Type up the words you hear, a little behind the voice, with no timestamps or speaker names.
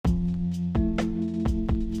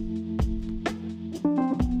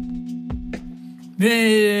And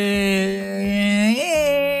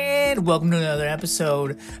welcome to another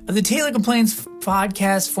episode of the Taylor Complains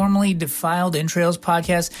podcast, formerly Defiled Entrails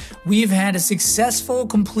podcast. We've had a successful,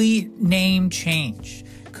 complete name change.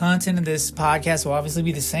 Content of this podcast will obviously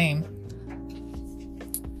be the same.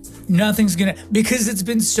 Nothing's because it's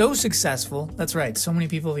been so successful. That's right. So many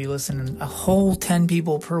people, if you listen, a whole 10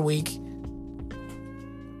 people per week.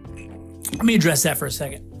 Let me address that for a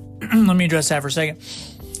second.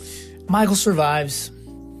 Michael survives.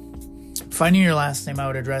 If I knew your last name, I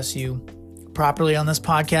would address you properly on this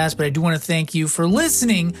podcast, but I do want to thank you for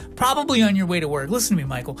listening, probably on your way to work. Listen to me,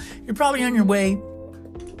 Michael. You're probably on your way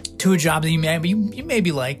to a job that you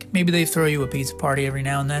maybe like. Maybe they throw you a pizza party every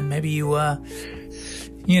now and then. Maybe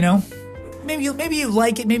maybe you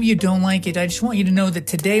like it, maybe you don't like it. I just want you to know that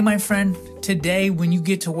today, my friend, when you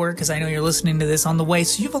get to work, because I know you're listening to this on the way,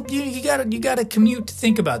 so you gotta commute to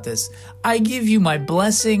think about this. I give you my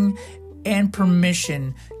blessing and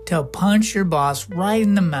permission to punch your boss right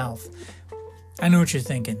in the mouth. I know what you're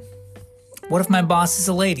thinking. What if my boss is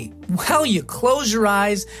a lady? Well, you close your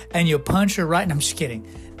eyes and you punch her right. And I'm just kidding.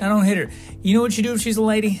 Now don't hit her. You know what you do if she's a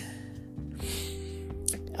lady?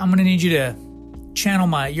 I'm gonna need you to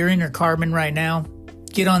channel your inner Carmen right now.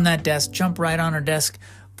 Get on that desk, jump right on her desk,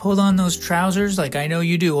 pull on those trousers like I know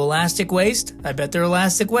you do. Elastic waist. I bet they're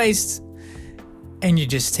elastic waists. And you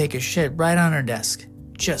just take a shit right on her desk.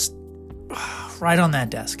 Just right on that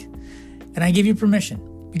desk. And I give you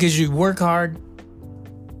permission because you work hard.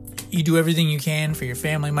 You do everything you can for your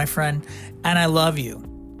family, my friend. And I love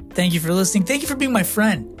you. Thank you for listening. Thank you for being my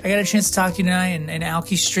friend. I got a chance to talk to you tonight in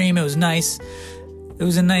Alky's stream. It was nice. It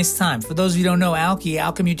was a nice time. For those of you who don't know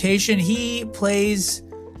Alka Mutation, he plays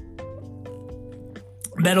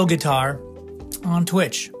metal guitar on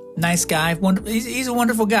Twitch. Nice guy. He's a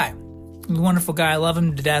wonderful guy. He's a wonderful guy. I love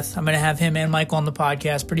him to death. I'm going to have him and Michael on the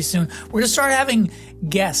podcast pretty soon. We're going to start having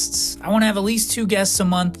guests. I want to have at least 2 guests a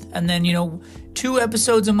month. And then, 2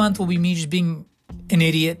 episodes a month will be me just being an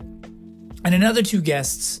idiot. And another 2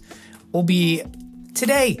 guests will be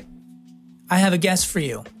today. I have a guest for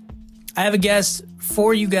you. I have a guest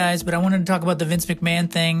for you guys, but I wanted to talk about the Vince McMahon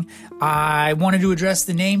thing. I wanted to address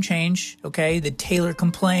the name change, okay? The Taylor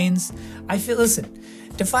Complains. Listen,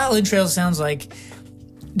 Defiled Entrails sounds like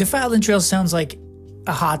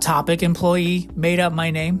a Hot Topic employee made up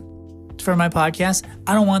my name for my podcast.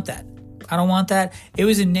 I don't want that. It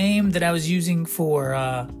was a name that I was using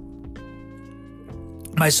for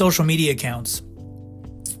my social media accounts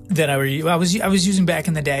that I was using back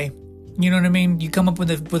in the day. You know what I mean? You come up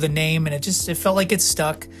with a name and it felt like it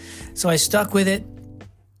stuck. So I stuck with it.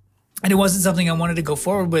 And it wasn't something I wanted to go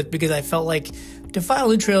forward with because I felt like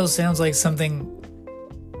Defiled Entrails sounds like something.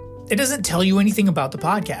 It doesn't tell you anything about the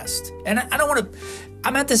podcast. And I don't want to.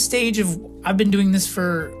 I'm at the stage of I've been doing this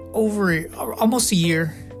for almost a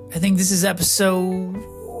year. I think this is episode.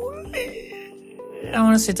 I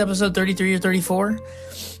want to say it's episode 33 or 34.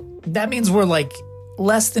 That means we're like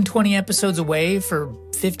less than 20 episodes away for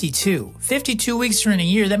 52. 52 weeks or in a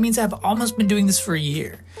year. That means I've almost been doing this for a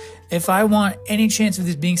year. If I want any chance of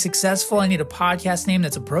this being successful, I need a podcast name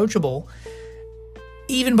that's approachable,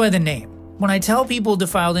 even by the name. When I tell people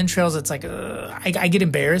Defiled Entrails, it's like, I get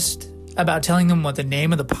embarrassed about telling them what the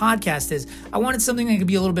name of the podcast is. I wanted something I could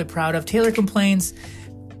be a little bit proud of. Taylor Complains.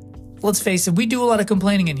 Let's face it, we do a lot of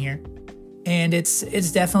complaining in here. And it's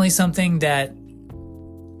definitely something that...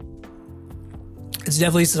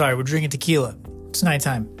 Sorry, we're drinking tequila. It's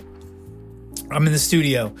nighttime. I'm in the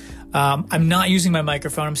studio. I'm not using my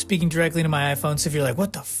microphone. I'm speaking directly to my iPhone. So if you're like,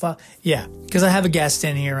 what the fuck? Yeah, because I have a guest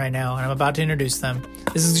in here right now, and I'm about to introduce them.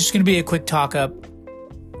 This is just going to be a quick talk-up.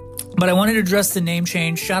 But I wanted to address the name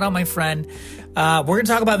change. Shout out my friend. We're going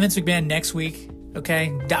to talk about Vince McMahon next week, okay?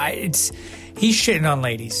 He's shitting on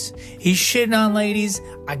ladies.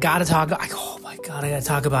 I got to talk. Oh, my God, I got to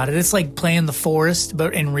talk about it. It's like playing the forest,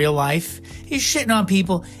 but in real life. He's shitting on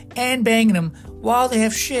people and banging them while they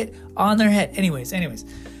have shit on their head. Anyways,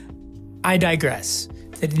 I digress.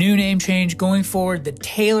 The new name change going forward, the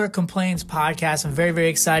Taylor Complains podcast. I'm very, very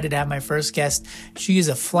excited to have my first guest. She is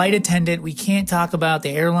a flight attendant. We can't talk about the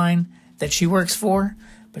airline that she works for,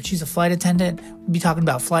 but she's a flight attendant. We'll be talking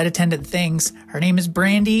about flight attendant things. Her name is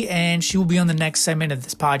Brandi, and she will be on the next segment of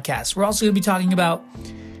this podcast. We're also going to be talking about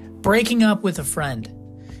breaking up with a friend.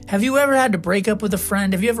 Have you ever had to break up with a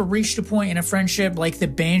friend? Have you ever reached a point in a friendship like the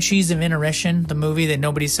Banshees of Inisherin, the movie that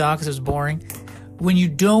nobody saw because it was boring? When you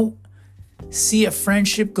don't see a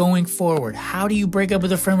friendship going forward, how do you break up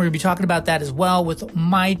with a friend? We're going to be talking about that as well with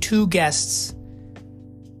my 2 guests.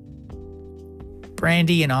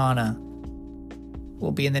 Brandi and Anna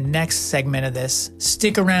will be in the next segment of this.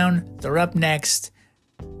 Stick around. They're up next.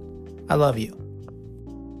 I love you.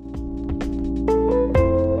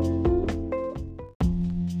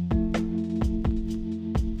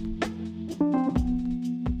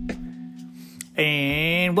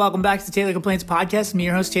 And welcome back to the Taylor Complaints Podcast. I'm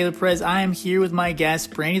your host, Taylor Perez. I am here with my guest,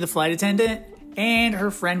 Brandi, the flight attendant, and her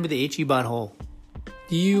friend with the itchy butthole.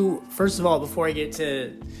 First of all, before I get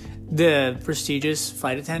to the prestigious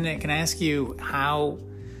flight attendant, can I ask you how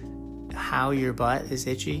your butt is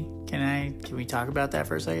itchy? Can we talk about that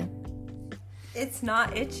for a second? It's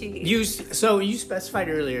not itchy. You specified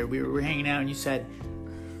earlier, we were hanging out and you said,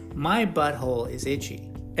 my butthole is itchy.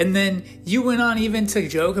 And then you went on even to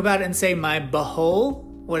joke about it and say, my butthole,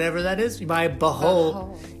 whatever that is, my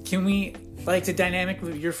butthole. Can we, like the dynamic,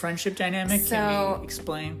 your friendship dynamic, can we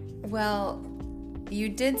explain? Well, you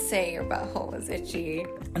did say your butthole was itchy.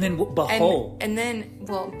 And then butthole. And then,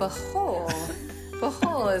 butthole.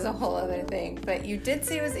 Butthole is a whole other thing. But you did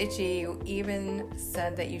say it was itchy. You even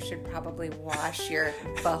said that you should probably wash your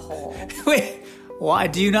butthole. Wait, why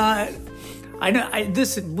do you not... I know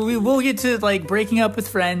we will get to like breaking up with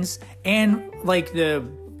friends and like the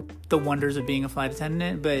wonders of being a flight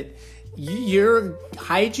attendant, but your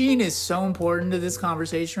hygiene is so important to this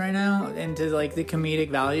conversation right now and to like the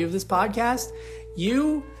comedic value of this podcast.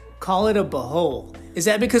 You call it a butthole. Is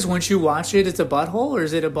that because once you watch it, it's a butthole, or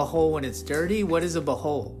is it a butthole when it's dirty? What is a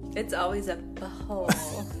butthole? It's always a butthole.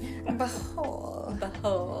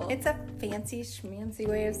 Butthole. It's a fancy schmancy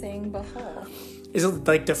way of saying butthole. Is it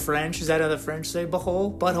like the French? Is that how the French say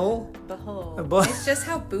butthole? Butthole? Butthole. It's just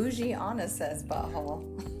how bougie Anna says butthole.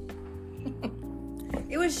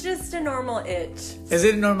 It was just a normal itch. Is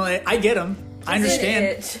it a normal itch? I get them. I understand.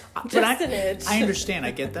 An itch. I understand.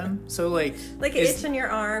 I get them. So like an itch on your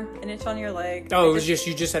arm, an itch on your leg. Oh, you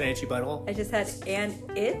just had an itchy butthole? I just had an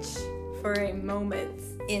itch for a moment.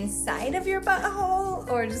 Inside of your butthole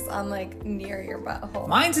or just on like near your butthole?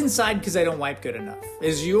 Mine's inside because I don't wipe good enough.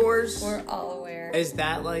 Is yours? We're all aware. Is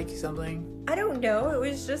that like something? I don't know. It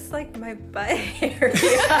was just like my butt area.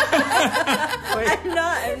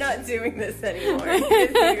 I'm not doing this anymore. You guys need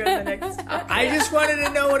to go to the next topic. I just wanted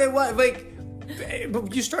to know what it was. Like,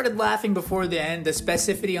 you started laughing before the end. The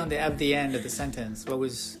specificity at the end of the sentence. What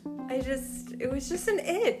was? It was just an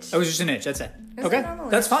itch. It was just an itch. That's it. Okay,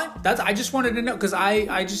 that's fine. I just wanted to know because I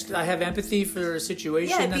have empathy for a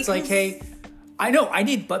situation that's like, hey, I know I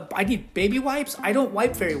need baby wipes. I don't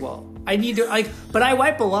wipe very well. I need to but I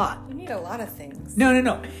wipe a lot. You need a lot of things.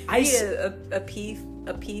 No. I need a pee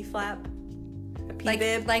flap, a pee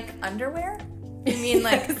bib, like underwear. You mean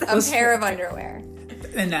like a pair of underwear?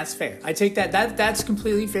 And that's fair. I take that. That's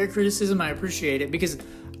completely fair criticism. I appreciate it because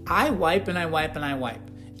I wipe and I wipe and I wipe.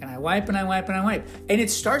 And I wipe and I wipe and I wipe. And it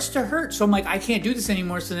starts to hurt. So I'm like, I can't do this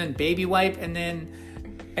anymore. So then baby wipe and then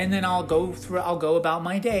I'll go about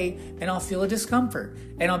my day and I'll feel a discomfort.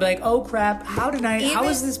 And I'll be like, oh crap, how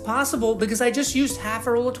is this possible? Because I just used half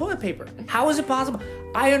a roll of toilet paper. How is it possible?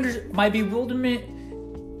 My bewilderment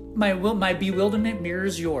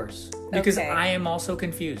mirrors yours. Because I am also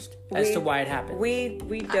confused as to why it happened.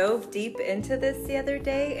 We dove deep into this the other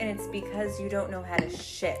day and it's because you don't know how to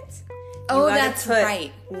shit. That's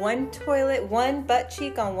right. One butt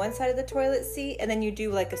cheek on one side of the toilet seat, and then you do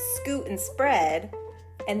like a scoot and spread,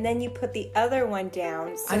 and then you put the other one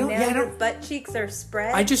down. So your butt cheeks are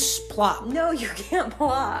spread. I just plop. No, you can't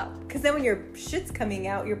plop. Because then when your shit's coming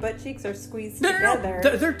out, your butt cheeks are squeezed together.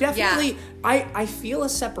 No. They're definitely... Yeah. I feel a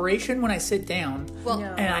separation when I sit down. Well,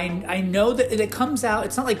 no. And I know that it comes out.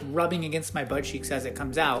 It's not like rubbing against my butt cheeks as it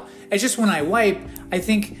comes out. It's just when I wipe, I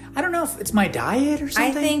think... I don't know if it's my diet or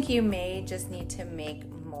something. I think you may just need to make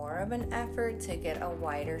more of an effort to get a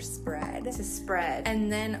wider spread.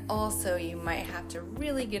 And then also you might have to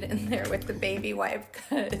really get in there with the baby wipe.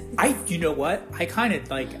 You know what? I kind of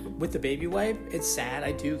like with the baby wipe, it's sad.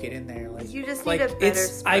 I do get in there. Like you just need a better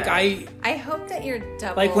spread. I hope that you're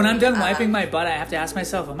double. Like when I'm done wiping my butt, I have to ask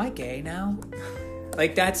myself, am I gay now?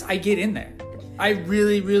 Like I get in there. I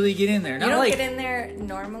really, really get in there. You don't get in there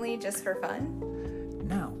normally just for fun?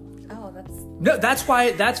 No. No, that's why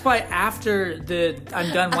after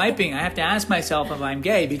I'm done wiping, I have to ask myself if I'm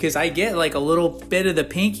gay because I get like a little bit of the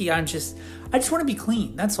pinky. I just want to be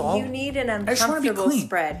clean. That's all. You need an uncomfortable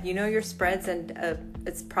spread. You know your spreads and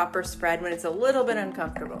it's proper spread when it's a little bit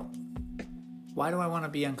uncomfortable. Why do I want to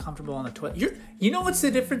be uncomfortable on the toilet? You know what's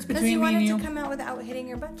the difference between me and you? Because you want it to come out without hitting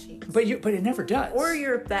your butt cheeks. But it never does. Or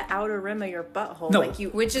the outer rim of your butthole. No.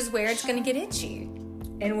 Which is where it's going to get itchy.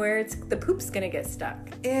 And where the poop's gonna get stuck.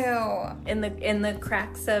 Ew. In the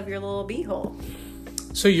cracks of your little beehole.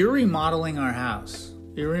 So you're remodeling our house.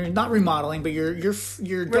 You're not remodeling, but you're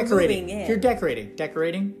decorating. You're decorating.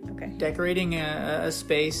 Okay. Decorating a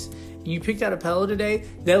space. And you picked out a pillow today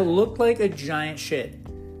that looked like a giant shit.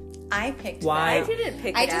 I picked Why? that. I didn't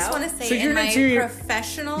pick it out. I just want to say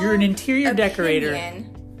professional You're an interior opinion, decorator.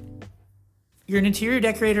 You're an interior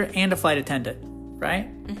decorator and a flight attendant. right?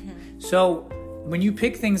 Mm-hmm. So when you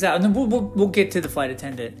pick things out, and then we'll get to the flight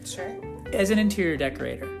attendant. Sure. As an interior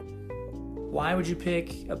decorator, why would you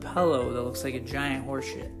pick a pillow that looks like a giant horse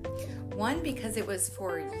shit? One, because it was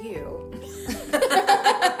for you.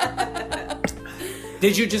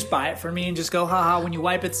 Did you just buy it for me and just go, haha, when you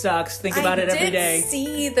wipe it sucks, think about it every day? I did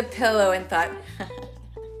see the pillow and thought,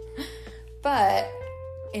 but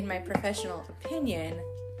in my professional opinion,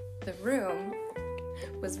 the room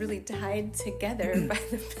was really tied together by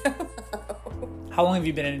the pillow. How long have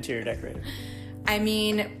you been an interior decorator? I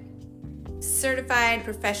mean, certified,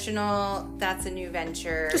 professional, that's a new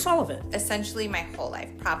venture. Just all of it. Essentially my whole life,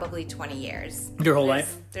 probably 20 years. Your whole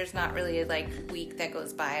life? There's not really a week that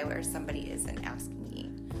goes by where somebody isn't asking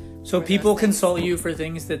me. So people consult you for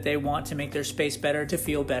things that they want to make their space better, to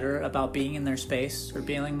feel better about being in their space, or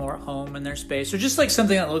feeling more at home in their space, or just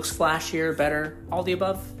something that looks flashier, better, all the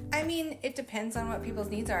above? I mean, it depends on what people's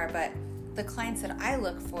needs are, but the clients that I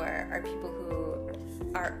look for are people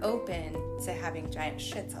who are open to having giant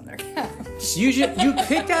shits on their couch. You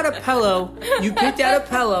picked out a pillow. You picked out a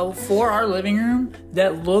pillow for our living room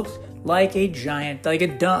that looked like a giant, like a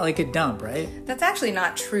dump, right? That's actually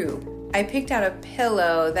not true. I picked out a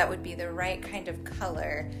pillow that would be the right kind of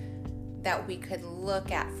color that we could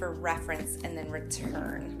look at for reference and then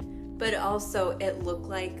return. But also, it looked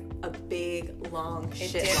like a big, long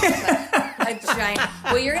shit. It did look like a giant...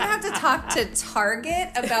 Well, you're going to have to talk to Target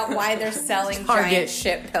about why they're selling giant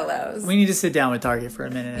shit pillows. We need to sit down with Target for a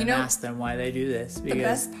minute and ask them why they do this. Because the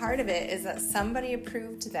best part of it is that somebody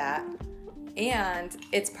approved that, and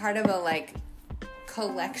it's part of a,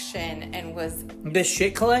 collection and was... The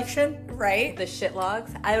shit collection? Right? The shit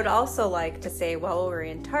logs. I would also like to say, while we were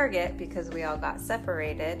in Target, because we all got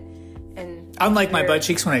separated... And unlike my butt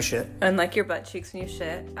cheeks when I shit. Unlike your butt cheeks when you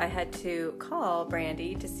shit, I had to call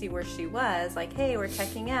Brandi to see where she was. Hey, we're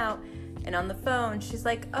checking out. And on the phone, she's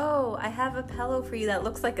like, oh, I have a pillow for you that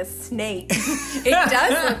looks like a snake. It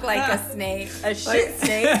does look like a snake. A shit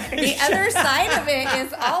snake. The other side of it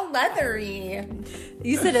is all leathery.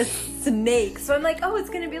 You said a snake. So I'm like, oh, it's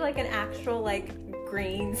going to be an actual,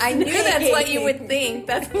 green snake. I knew that's what you would think.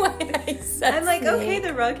 That's why I said I'm like, snake. okay,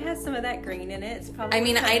 the rug has some of that green in it. It's probably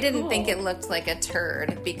I didn't cool. think it looked like a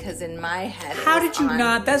turd because in my head How did you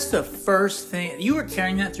not? That's the first thing. You were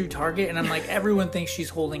carrying that through Target and I'm like, everyone thinks she's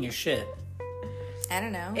holding a shit. I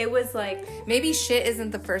don't know. It was maybe shit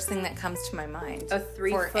isn't the first thing that comes to my mind. A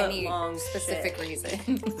 3 for foot any long specific shit.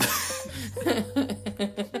 reason.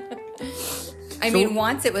 I mean,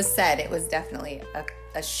 once it was said, it was definitely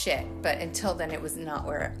a shit, but until then, it was not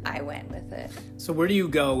where I went with it. So where do you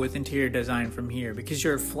go with interior design from here? Because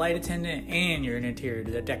you're a flight attendant and you're an interior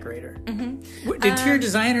decorator. Mm-hmm. Interior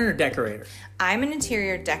designer or decorator? I'm an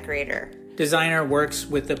interior decorator. Designer works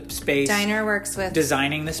with the space. Designer works with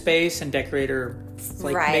designing the space, and decorator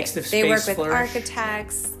makes the space They work flourish. with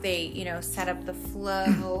architects. They, set up the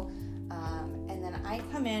flow, and then I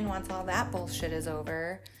come in once all that bullshit is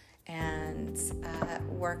over, and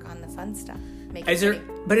work on the fun stuff. Is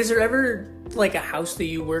there ever a house that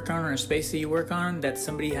you work on or a space that you work on that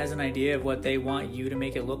somebody has an idea of what they want you to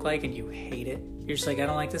make it look like and you hate it? You're just I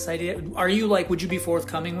don't like this idea. Are you would you be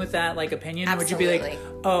forthcoming with that opinion? Absolutely. Or would you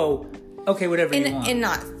be oh, okay, whatever you want?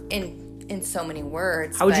 Not in so many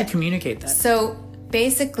words. How would you communicate that? So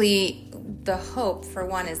basically, the hope for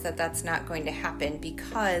one is that that's not going to happen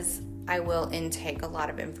because I will intake a lot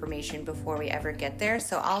of information before we ever get there.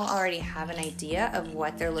 So I'll already have an idea of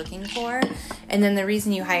what they're looking for. And then the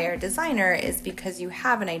reason you hire a designer is because you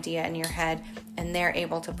have an idea in your head and they're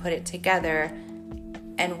able to put it together.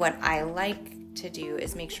 And what I like to do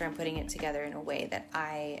is make sure I'm putting it together in a way that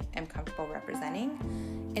I am comfortable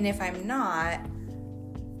representing. And if I'm not,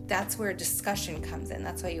 that's where discussion comes in.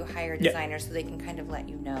 That's why you hire designers so they can kind of let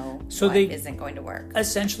you know what isn't going to work.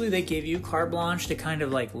 Essentially, they give you carte blanche to kind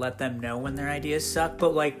of let them know when their ideas suck,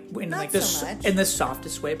 but in the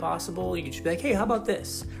softest way possible. You can just be hey, how about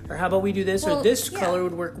this? Or how about we do this? Or this color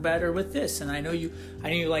would work better with this. And I know you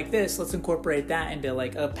like this. Let's incorporate that into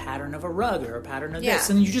a pattern of a rug or a pattern of this.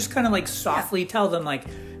 And you just kind of softly tell them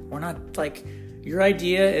we're not your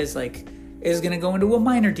idea is going to go into a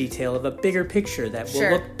minor detail of a bigger picture that will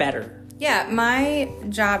look better. Yeah, my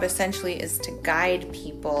job essentially is to guide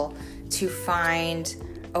people to find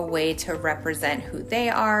a way to represent who they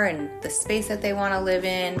are and the space that they want to live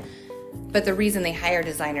in. But the reason they hire a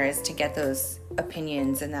designer is to get those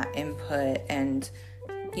opinions and that input and,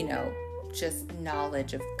 just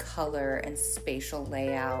knowledge of color and spatial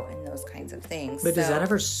layout and those kinds of things. But does that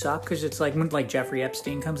ever suck? Because it's when Jeffrey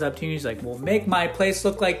Epstein comes up to you and he's well, make my place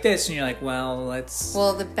look like this. And you're well, let's...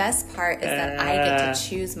 Well, the best part is that I get to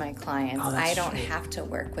choose my clients. I don't true. have to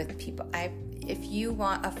work with people. if you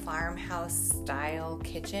want a farmhouse style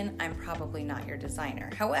kitchen, I'm probably not your designer.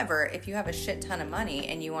 However, if you have a shit ton of money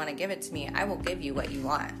and you want to give it to me, I will give you what you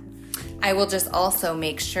want. I will just also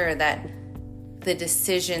make sure that the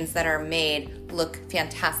decisions that are made look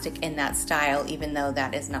fantastic in that style, even though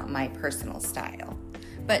that is not my personal style.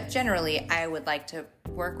 But generally, I would like to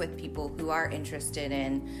work with people who are interested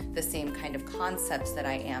in the same kind of concepts that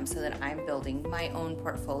I am, so that I'm building my own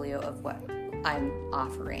portfolio of what I'm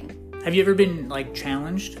offering. Have you ever been like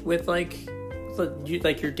challenged with like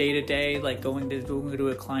your day-to-day, like going to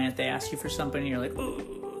a client, they ask you for something and you're like,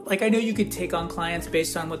 ooh. Like, I know you could take on clients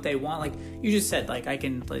based on what they want. Like you just said, like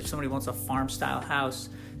if somebody wants a farm style house,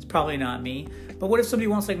 it's probably not me. But what if somebody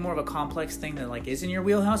wants like more of a complex thing that like is in your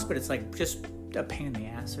wheelhouse, but it's like just a pain in the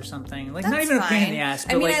ass or something? Like, that's not even fine. A pain in the ass.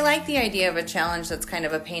 But I mean, I like the idea of a challenge that's kind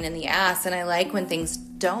of a pain in the ass, and I like when things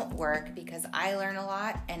don't work because I learn a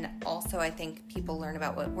lot, and also I think people learn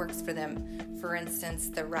about what works for them. For instance,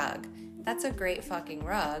 the rug. That's a great fucking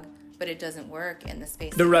rug, but it doesn't work in the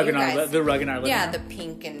space. The rug in our living room. Yeah, the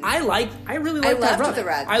pink and I really like that rug. The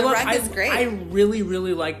rug. The rug is great. I really,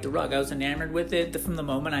 really liked the rug. I was enamored with it from the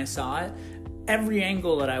moment I saw it. Every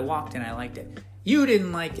angle that I walked in, I liked it. You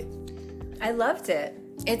didn't like it. I loved it.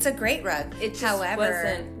 It's a great rug. It just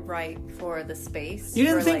wasn't right for the space. You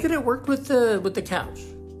didn't think that it worked with the couch?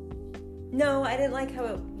 No, I didn't like how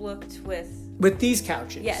it looked with these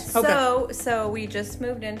couches. Yes. Okay. So we just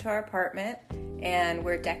moved into our apartment and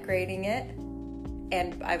we're decorating it.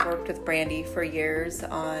 And I've worked with Brandi for years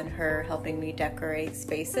on her helping me decorate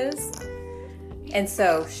spaces. And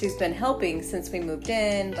so she's been helping since we moved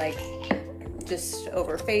in, like just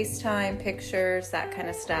over FaceTime, pictures, that kind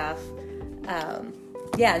of stuff.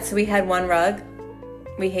 So we had one rug.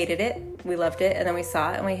 We hated it. We loved it. And then we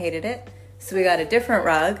saw it and we hated it. So we got a different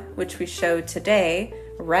rug, which we showed today.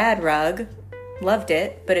 Rad rug. Loved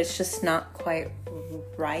it, but it's just not quite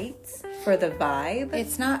right for the vibe.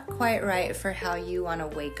 It's not quite right for how you want to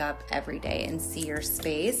wake up every day and see your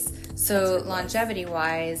space. So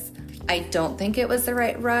longevity-wise, I don't think it was the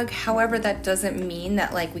right rug. However, that doesn't mean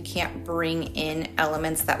that like we can't bring in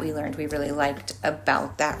elements that we learned we really liked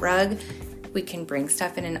about that rug. We can bring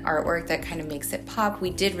stuff in an artwork that kind of makes it pop. We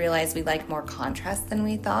did realize we like more contrast than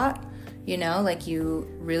we thought. You know, like you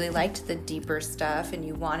really liked the deeper stuff and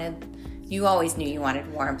you always knew you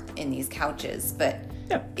wanted warmth in these couches, but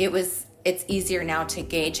yeah. It's easier now to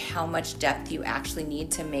gauge how much depth you actually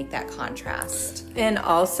need to make that contrast. And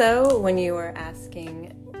also, when you were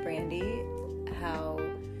asking Brandi how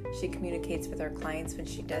she communicates with her clients when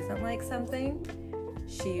she doesn't like something,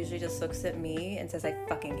 she usually just looks at me and says, I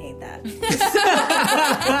fucking hate that.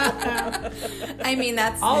 I mean,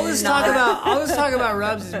 that's all this talk about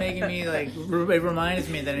rubs is making me like, it reminds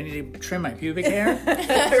me that I need to trim my pubic hair. So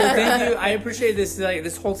thank you. I appreciate this, like,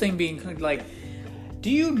 this whole thing being like, do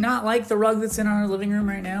you not like the rug that's in our living room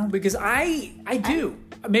right now? Because I do.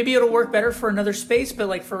 Maybe it'll work better for another space, but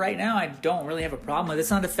like for right now, I don't really have a problem with it. It's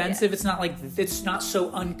not offensive. Yeah. It's not like, it's not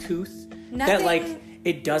so uncouth that like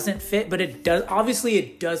it doesn't fit, but it does. Obviously,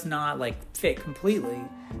 it does not like fit completely,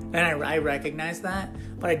 and I recognize that.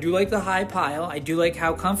 But I do like the high pile. I do like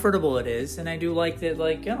how comfortable it is, and I do like that.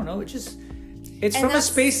 Like, I don't know, it's from a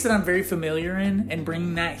space that I'm very familiar in, and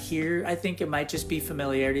bringing that here, I think it might just be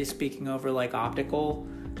familiarity speaking over like optical,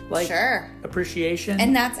 like appreciation.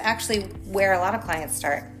 And that's actually where a lot of clients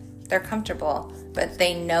start. They're comfortable, but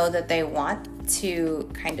they know that they want to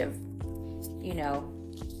kind of, you know,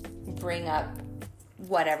 bring up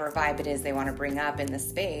whatever vibe it is they want to bring up in the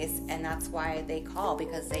space, and that's why they call,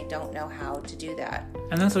 because they don't know how to do that.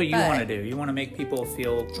 And that's what you want to do. You want to make people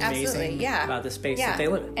feel amazing about the space that they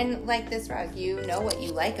live in. And like this rug, you know what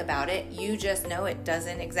you like about it. You just know it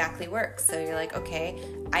doesn't exactly work. So you're like, okay,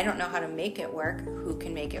 I don't know how to make it work. Who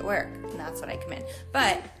can make it work? And that's what I come in.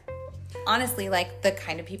 But honestly, like the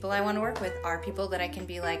kind of people I want to work with are people that I can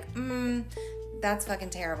be like, that's fucking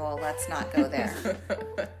terrible. Let's not go there.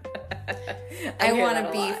 I want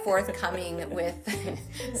to be forthcoming with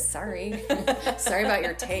sorry about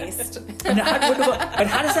your taste. But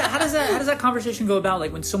how does that conversation go about?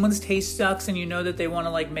 Like when someone's taste sucks and you know that they want to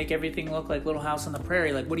like make everything look like Little House on the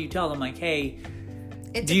Prairie, like what do you tell them? Like, hey,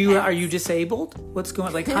 are you disabled? What's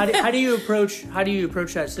going, like how do you approach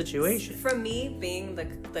that situation? For me, being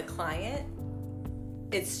the client,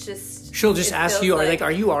 it's just she'll just ask you,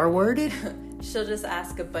 are you R-worded? She'll just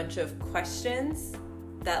ask a bunch of questions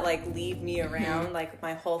that like leave me around like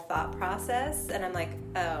my whole thought process, and I'm like,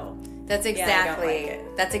 oh, that's exactly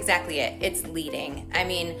it. It's leading. I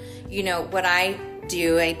mean, you know, what I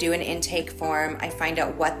do an intake form. I find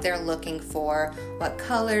out what they're looking for, what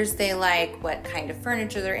colors they like, what kind of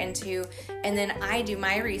furniture they're into, and then I do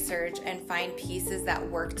my research and find pieces that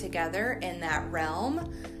work together in that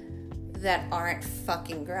realm that aren't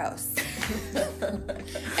fucking gross.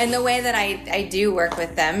 And the way that I do work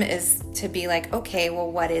with them is to be like, okay,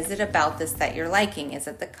 well, what is it about this that you're liking? Is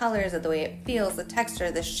it the color? Is it the way it feels, the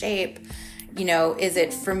texture, the shape? You know, is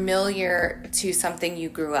it familiar to something you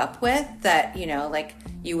grew up with that, you know, like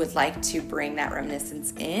you would like to bring that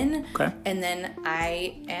reminiscence in? Okay. And then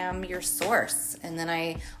I am your source. And then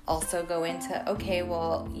I also go into, okay,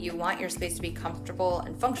 well, you want your space to be comfortable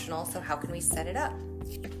and functional, so how can we set it up?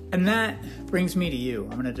 And that brings me to you.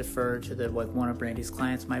 I'm going to defer to one of Brandi's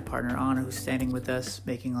clients, my partner Anna, who's standing with us,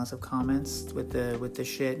 making lots of comments with the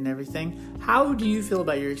shit and everything. How do you feel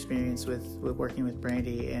about your experience with working with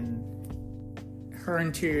Brandi and her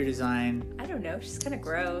interior design? I don't know. She's kind of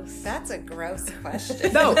gross. That's a gross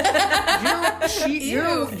question. No,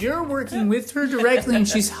 you're working with her directly, and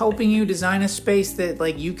she's helping you design a space that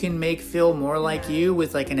like you can make feel more like you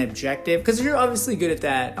with like an objective. Because you're obviously good at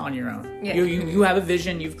that on your own. Yeah. You have a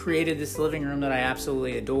vision. You've created this living room that I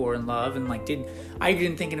absolutely adore and love, and like I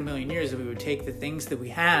didn't think in a million years that we would take the things that we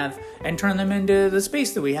have and turn them into the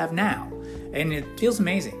space that we have now, and it feels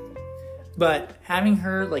amazing. But having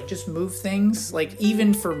her like just move things, like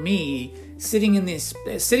even for me, sitting in the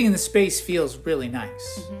space feels really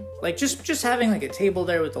nice. Mm-hmm. Like just having like a table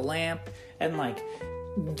there with a lamp and like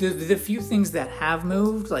the few things that have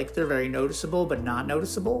moved, like they're very noticeable but not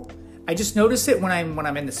noticeable. I just notice it when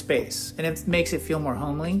I'm in the space, and it makes it feel more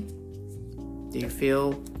homely. Do you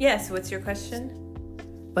feel? Yes. What's your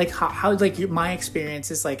question? Like how like my experience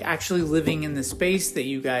is like actually living in the space that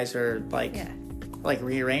you guys are like. Yeah. Like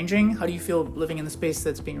rearranging? How do you feel living in the space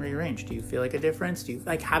that's being rearranged? Do you feel like a difference? Do you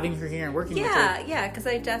like having her here and working with her? Yeah, because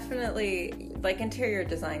I definitely, like, interior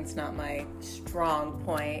design's not my strong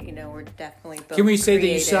point. You know, we're definitely both Can we say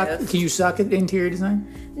creative. that you suck? Can you suck at interior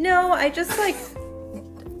design? No, I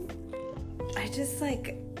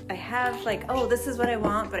have like, oh, this is what I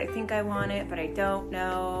want, but I think I want it, but I don't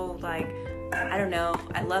know. Like, I don't know.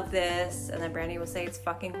 I love this. And then Brandi will say it's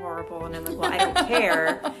fucking horrible. And I'm like, well, I don't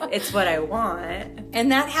care. It's what I want.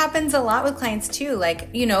 And that happens a lot with clients too. Like,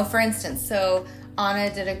 you know, for instance, so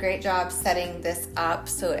Anna did a great job setting this up.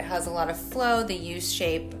 So it has a lot of flow, the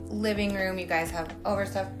U-shaped living room. You guys have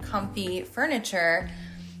overstuffed, comfy furniture.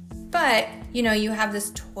 But, you know, you have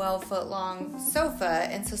this 12-foot long sofa.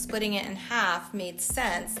 And so splitting it in half made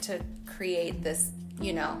sense to create this,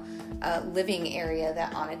 you know, living area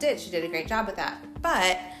that Anna did. She did a great job with that.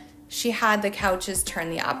 But she had the couches turn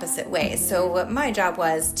the opposite way. So what my job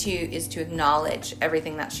is to acknowledge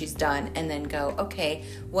everything that she's done and then go, okay,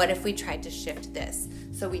 what if we tried to shift this?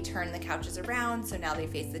 So we turn the couches around, so now they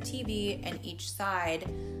face the TV, and each side,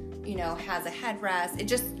 you know, has a headrest. It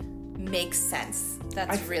just makes sense.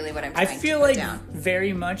 That's really what I'm trying to put down. I feel like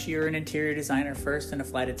very much you're an interior designer first and a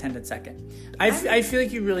flight attendant second. I feel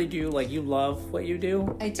like you really do, like, you love what you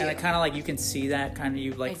do. I do. And I kind of like, you can see that kind of,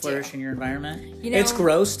 you like flourish in your environment. You know, it's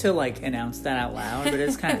gross to like announce that out loud, but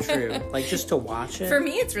it's kind of true. Like, just to watch it. For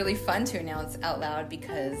me, it's really fun to announce out loud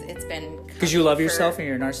because it's been... Because you love yourself and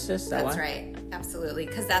you're a narcissist? That's right. Absolutely.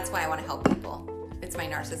 Because that's why I want to help people. It's my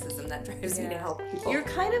narcissism that drives me to help people. You're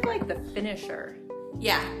kind of like the finisher.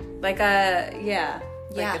 Yeah. Like a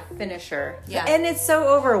finisher. Yeah. And it's so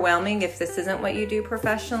overwhelming if this isn't what you do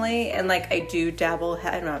professionally. And like I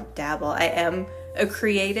am a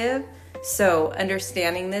creative. So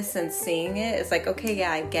understanding this and seeing it is like, okay,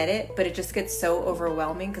 yeah, I get it. But it just gets so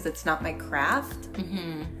overwhelming because it's not my craft.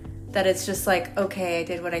 Mm-hmm. That it's just like, okay, I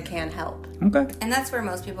did what I can help. Okay. And that's where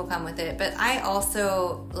most people come with it. But I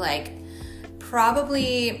also like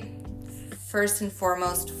probably first and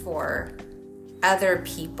foremost for other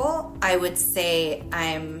people, I would say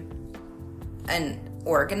I'm an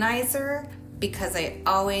organizer because I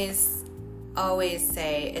always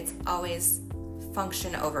say it's always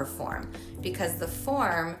function over form, because the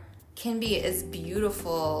form can be as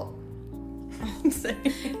beautiful.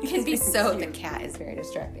 It can be so. The cat is very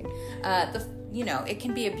distracting. It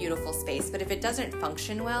can be a beautiful space, but if it doesn't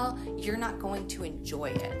function well, you're not going to enjoy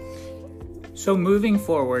it. So moving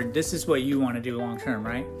forward, this is what you want to do long term,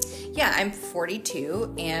 right? Yeah, I'm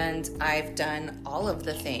 42 and I've done all of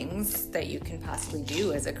the things that you can possibly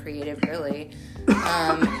do as a creative, really.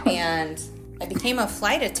 And I became a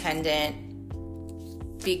flight attendant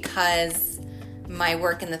because my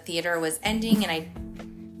work in the theater was ending and I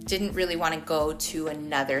didn't really want to go to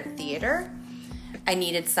another theater. I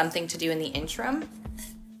needed something to do in the interim.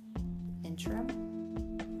 Interim?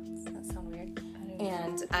 Does that sound weird?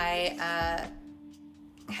 And I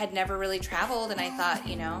had never really traveled, and I thought,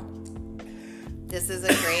 this is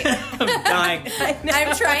a great... I'm dying.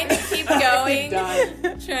 I'm trying to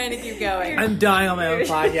keep going. I'm dying on my own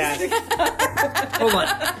podcast. Hold on.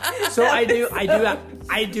 So I do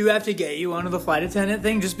have to get you onto the flight attendant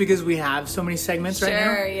thing just because we have so many segments right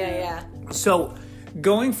now. Sure, yeah. So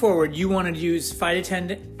going forward, you want to use flight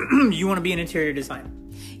attendant. You want to be an interior designer.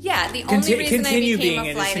 Yeah, the only reason I became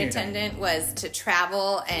a flight senior attendant was to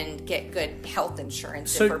travel and get good health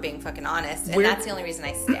insurance, if we're being fucking honest. And that's the only reason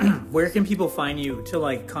I stay. Where can people find you to,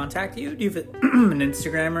 like, contact you? Do you have an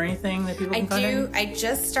Instagram or anything that people can contact you? I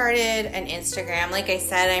just started an Instagram. Like I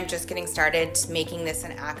said, I'm just getting started making this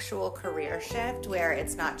an actual career shift where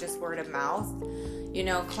it's not just word of mouth.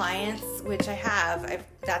 Clients, which I have,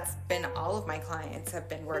 that's been all of my clients have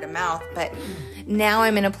been word of mouth. But now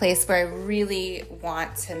I'm in a place where I really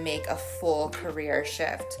want to make a full career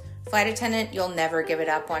shift. Flight attendant, you'll never give it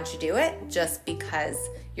up once you do it, just because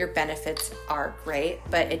your benefits are great,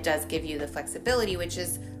 but it does give you the flexibility, which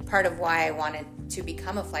is part of why I wanted to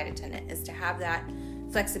become a flight attendant, is to have that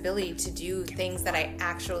flexibility to do things that I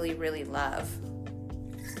actually really love.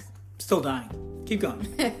 Still dying. Keep going.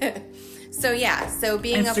 So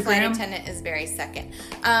being Instagram? a flight attendant is very second.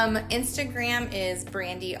 Instagram is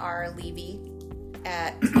Brandi Levy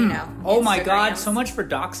at, Oh my God, Instagrams. so much for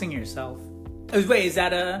doxing yourself. Wait, is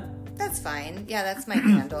that a... That's fine. Yeah, that's my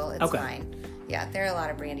handle. It's Okay. fine. Yeah, there are a lot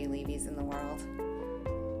of Brandi Levys in the world.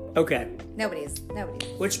 Okay. Nobody's.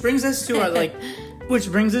 Which brings us to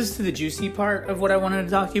the juicy part of what I wanted to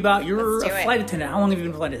talk to you about. You're a flight attendant. How long have you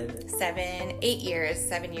been a flight attendant?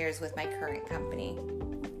 7 years with my current company.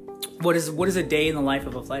 What is a day in the life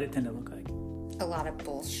of a flight attendant look like? A lot of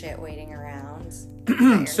bullshit waiting around that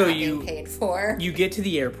you're So not being paid for. You get to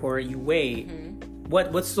the airport, you wait. Mm-hmm.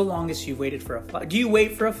 What's the longest you've waited for a flight? Do you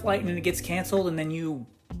wait for a flight and then it gets canceled and then you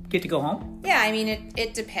get to go home? Yeah, I mean,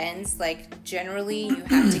 it depends. Like, generally, you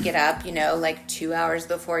have to get up, 2 hours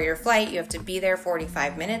before your flight. You have to be there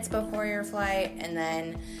 45 minutes before your flight. And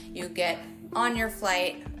then you get on your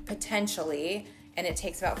flight, potentially, and it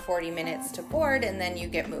takes about 40 minutes to board, and then you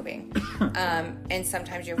get moving. And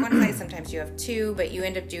sometimes you have one flight, sometimes you have two, but you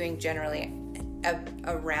end up doing generally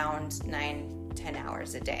around 9-10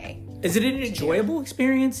 hours a day. Is it an enjoyable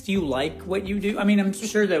experience? Do you like what you do? I mean, I'm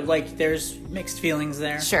sure that, there's mixed feelings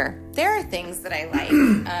there. Sure. There are things that I like.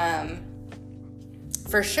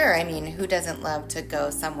 For sure. I mean, who doesn't love to go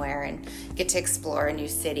somewhere and get to explore a new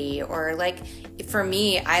city? Or, for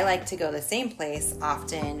me, I like to go the same place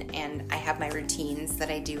often, and I have my routines that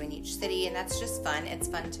I do in each city, and that's just fun. It's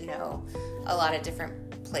fun to know a lot of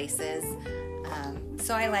different places.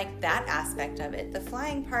 So I like that aspect of it. The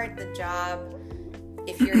flying part, the job,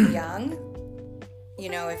 if you're young,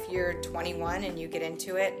 if you're 21 and you get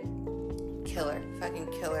into it, fucking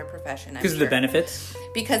killer profession. Because of the benefits?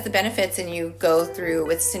 Because the benefits, and you go through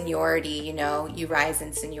with seniority, you rise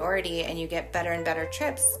in seniority and you get better and better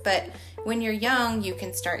trips. But when you're young, you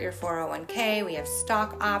can start your 401k, we have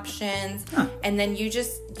stock options, and then you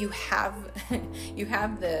have you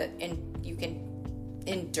can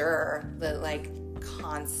endure the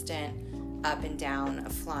constant up and down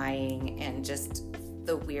of flying and just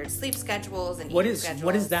the weird sleep schedules and what is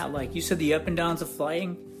that like? You said the up and downs of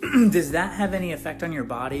flying. Does that have any effect on your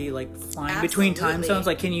body, flying Absolutely. between time zones?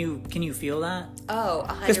 Can you feel that? Oh,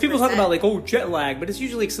 100%. Because people talk about jet lag, but it's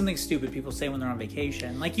usually something stupid people say when they're on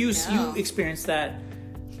vacation. You experience that.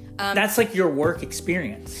 That's your work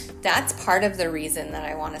experience. That's part of the reason that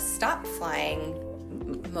I want to stop flying,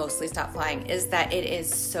 is that it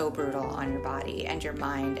is so brutal on your body and your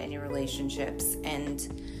mind and your relationships,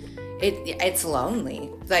 and it's lonely.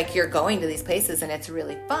 You're going to these places and it's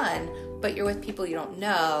really fun, but you're with people you don't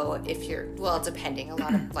know. Depending, a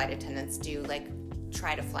lot of flight attendants do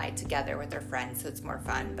try to fly together with their friends, so it's more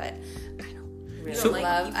fun. But I don't really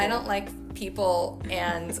I don't like people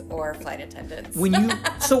or flight attendants.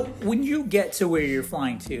 When you get to where you're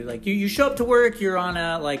flying to, you show up to work, you're on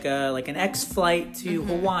an X flight to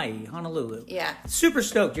Hawaii, Honolulu. Yeah. Super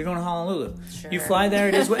stoked. You're going to Honolulu. Sure. You fly there.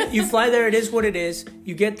 It is what it is.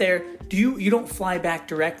 You get there. You don't fly back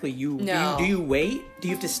directly. No. Do you wait? Do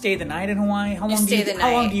you have to stay the night in Hawaii? How long do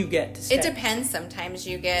you get to stay? It depends. Sometimes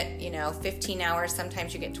you get 15 hours.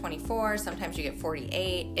 Sometimes you get 24. Sometimes you get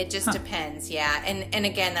 48. It just depends. Yeah. And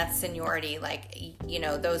again, that's seniority.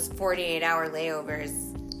 Those 48-hour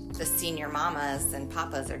layovers the senior mamas and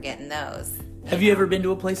papas are getting those. Have you ever been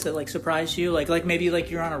to a place that like surprised you? Like maybe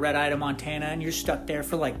like you're on a red eye to Montana and you're stuck there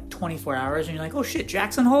for like 24 hours and you're like, oh shit,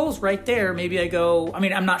 Jackson Hole's right there. Maybe I go. I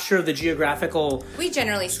mean, I'm not sure of the geographical. We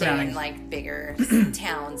generally stay in like bigger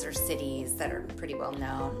towns or cities that are pretty well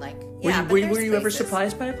known. Like, yeah. Were you ever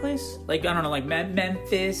surprised by a place? Like, I don't know, like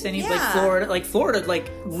Memphis, like Florida. Like Florida,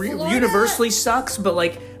 universally sucks, but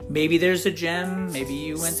like maybe there's a gem. Maybe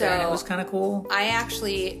you went there and it was kind of cool. I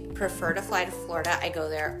actually prefer to fly to Florida. I go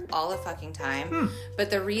there all the fucking time. But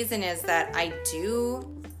the reason is that I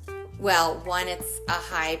do... Well, one, it's a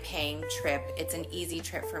high-paying trip. It's an easy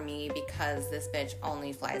trip for me because this bitch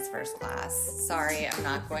only flies first class. Sorry, I'm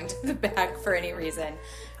not going to the back for any reason.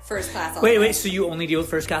 First class only. Wait, so you only deal with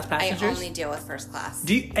first class passengers? I only deal with first class.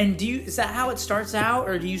 Is that how it starts out?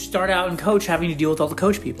 Or do you start out in coach having to deal with all the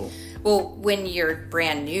coach people? Well, when you're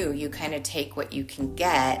brand new, you kind of take what you can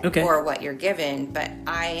get or what you're given. But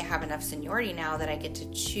I have enough seniority now that I get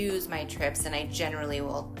to choose my trips, and I generally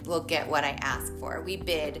will get what I ask for. We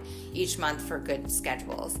bid each month for good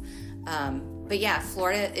schedules. But yeah,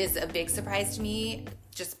 Florida is a big surprise to me.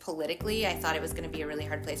 Just politically, I thought it was going to be a really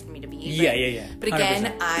hard place for me to be. Yeah. But again,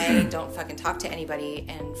 100%. I don't fucking talk to anybody,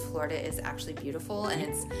 and Florida is actually beautiful, and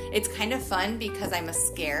it's kind of fun because I'm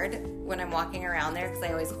scared when I'm walking around there because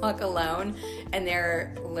I always walk alone, and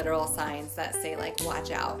there are literal signs that say like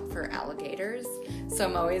 "watch out for alligators." So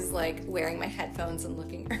I'm always like wearing my headphones and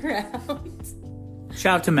looking around.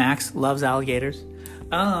 Shout out to Max, loves alligators.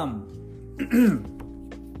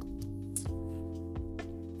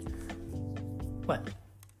 What?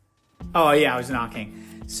 Oh, yeah, I was knocking.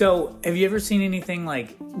 So, have you ever seen anything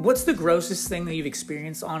like, what's the grossest thing that you've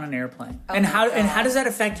experienced on an airplane? And how does that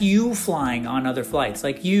affect you flying on other flights?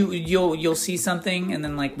 Like, you'll see something, and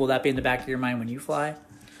then, like, will that be in the back of your mind when you fly?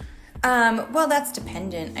 Well, that's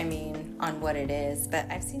dependent, on what it is,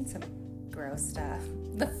 but I've seen some gross stuff.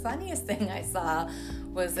 The funniest thing I saw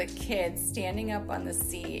was a kid standing up on the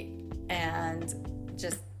seat and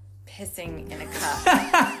just pissing in a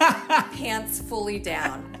cup, pants fully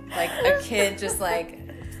down, like a kid just like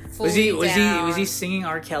fully down. Was he singing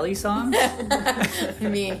R. Kelly songs?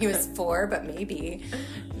 He was 4, but maybe,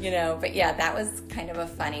 But yeah, that was kind of a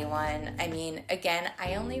funny one. Again,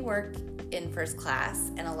 I only work in first class,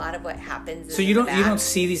 and a lot of what happens is you don't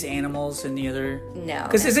see these animals in the other. No,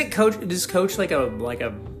 because is Coach like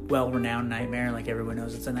a well-renowned nightmare? Like everyone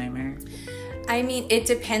knows it's a nightmare. It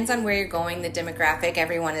depends on where you're going, the demographic.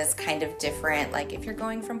 Everyone is kind of different. Like, if you're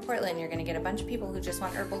going from Portland, you're going to get a bunch of people who just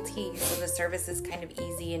want herbal tea, so the service is kind of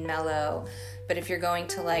easy and mellow. But if you're going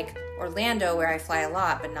to, like, Orlando, where I fly a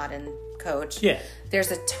lot, but not in coach,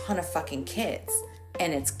 there's a ton of fucking kids.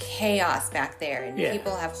 And it's chaos back there. And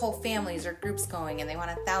people have whole families or groups going, and they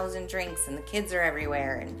want 1,000 drinks, and the kids are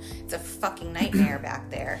everywhere. And it's a fucking nightmare back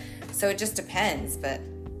there. So it just depends, but,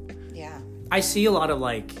 yeah. I see a lot of,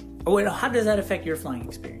 like... Oh, wait, how does that affect your flying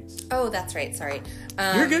experience? Oh, that's right. Sorry.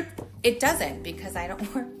 You're good. It doesn't, because I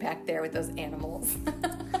don't work back there with those animals.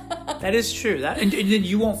 That is true. And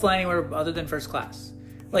you won't fly anywhere other than first class.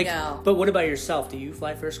 Like, no. But what about yourself? Do you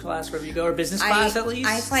fly first class wherever you go, or business class at least?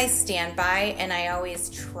 I fly standby, and I always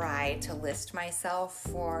try to list myself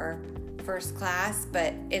for first class,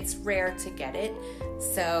 but it's rare to get it.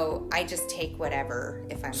 So I just take whatever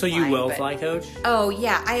if I'm flying. So you will fly coach? Oh,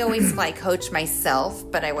 yeah. I always fly coach myself,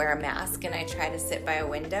 but I wear a mask, and I try to sit by a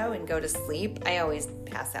window and go to sleep. I always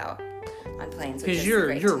pass out on planes. Because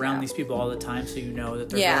you're around these people all the time, so you know that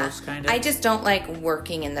they're those kind of... I just don't like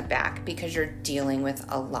working in the back because you're dealing with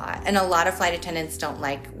a lot. And a lot of flight attendants don't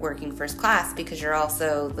like working first class because you're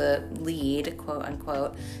also the lead, quote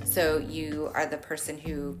unquote. So you are the person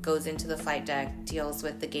who goes into the flight deck, deals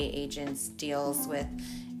with the gate agents, deals with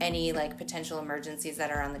any like potential emergencies that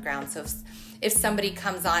are on the ground. So if somebody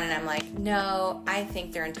comes on and I'm like, no, I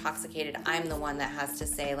think they're intoxicated, I'm the one that has to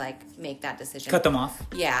say, like, make that decision. Cut them off.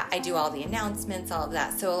 Yeah, I do all the announcements, all of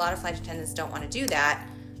that. So a lot of flight attendants don't want to do that.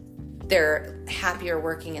 They're happier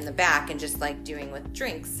working in the back and just like doing with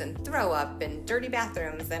drinks and throw up and dirty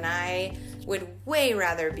bathrooms. And I would way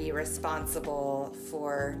rather be responsible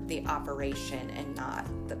for the operation and not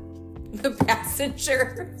the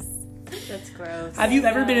passengers. That's gross. Have you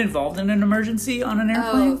ever been involved in an emergency on an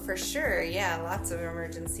airplane? Oh, for sure. Yeah, lots of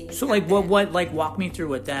emergencies. So, like, what, like, walk me through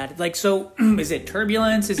what that, like, so, is it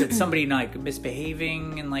turbulence? Is it somebody, like,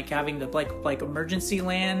 misbehaving and, like, having to, like emergency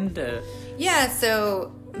land? Yeah,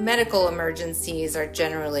 so medical emergencies are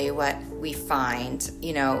generally what we find,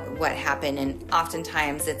 what happened. And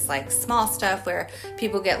oftentimes it's, like, small stuff where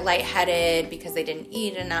people get lightheaded because they didn't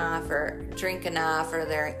eat enough or drink enough, or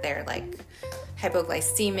they're like,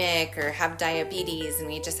 hypoglycemic or have diabetes, and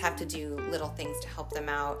we just have to do little things to help them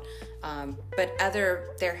out. But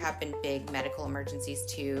there have been big medical emergencies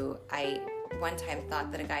too. I one time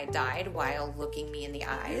thought that a guy died while looking me in the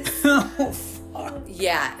eyes. Oh, fuck.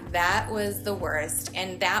 Yeah, that was the worst.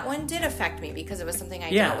 And that one did affect me because it was something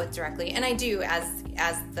I dealt with directly. And I do, as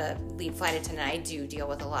the lead flight attendant, I do deal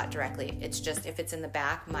with a lot directly. It's just, if it's in the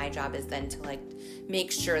back, my job is then to, like,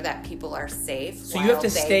 make sure that people are safe. So you have to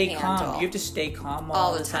stay calm. You have to stay calm while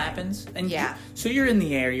all this happens. And so you're in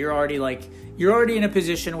the air. You're already in a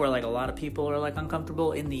position where, like, a lot of people are, like,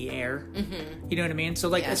 uncomfortable in the air. Mm-hmm. You know what I mean? So,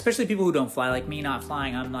 like, especially people who don't fly, like me not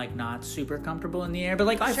flying, I'm, like, not super comfortable in the air. But,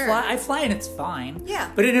 like, I fly and it's fine. Yeah.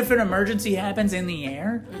 But if an emergency happens in the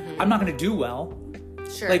air, I'm not going to do well.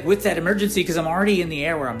 Sure. Like, with that emergency, because I'm already in the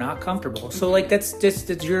air where I'm not comfortable. So, like, that's just,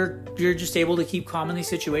 you're just able to keep calm in these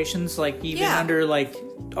situations, like, even under, like,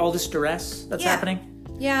 all this duress that's happening?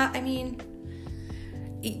 Yeah, I mean,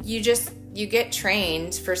 you get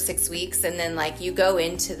trained for 6 weeks, and then, like, you go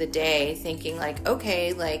into the day thinking, like,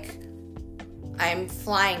 okay, like, I'm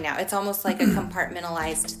flying now. It's almost like a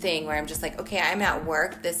compartmentalized thing where I'm just like, okay, I'm at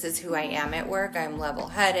work. This is who I am at work. I'm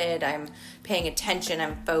level-headed. I'm paying attention.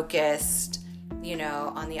 I'm focused, you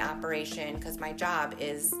know, on the operation, because my job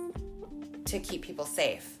is to keep people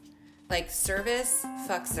safe. Like, service,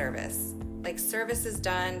 fuck service. Like, service is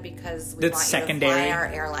done because we want you to fly our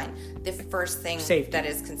airline. The first thing that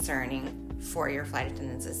is concerning for your flight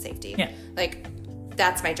attendants is safety. Yeah. Like,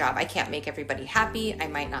 that's my job. I can't make everybody happy. I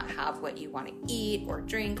might not have what you want to eat or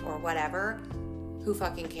drink or whatever. Who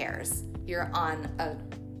fucking cares? You're on a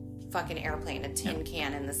fucking airplane, a tin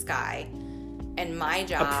can in the sky. And my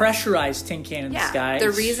job... A pressurized tin can in the sky.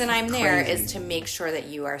 The reason I'm there is to make sure that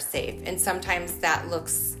you are safe. And sometimes that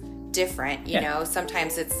looks different, you know?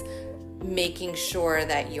 Sometimes it's making sure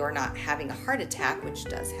that you're not having a heart attack, which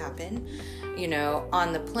does happen, you know,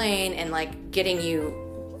 on the plane, and, like, getting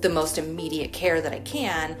you the most immediate care that I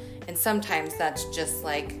can. And sometimes that's just,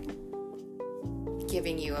 like,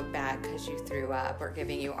 giving you a bag because you threw up, or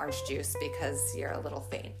giving you orange juice because you're a little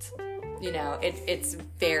faint. You know, it's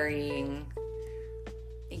varying.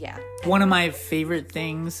 Yeah. One of my favorite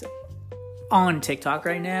things on TikTok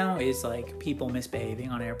right now is, like, people misbehaving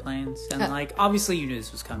on airplanes. And, like, obviously you knew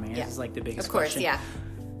this was coming. This is, like, the biggest question. Of course,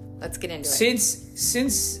 Let's get into it.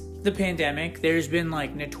 Since the pandemic, there's been,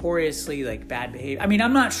 like, notoriously, like, bad behavior. I mean,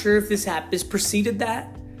 I'm not sure if this preceded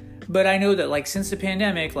that, but I know that, like, since the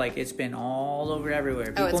pandemic, like, it's been all over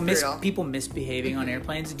everywhere. People misbehaving on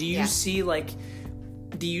airplanes. Do you see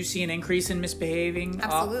an increase in misbehaving?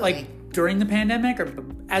 Absolutely. Like, during the pandemic, or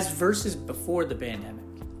as versus before the pandemic?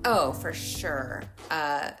 Oh, for sure.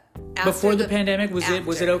 Before the pandemic, was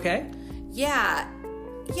it okay? Yeah.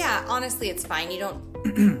 Honestly, it's fine. You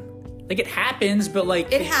don't. Like, it happens, but,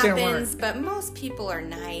 like... It happens, but most people are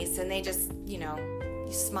nice, and they just, you know,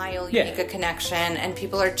 you smile, you make a connection, and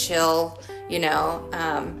people are chill, you know.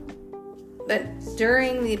 But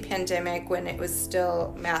during the pandemic, when it was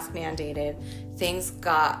still mask mandated, things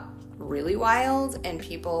got really wild, and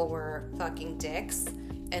people were fucking dicks,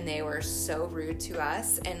 and they were so rude to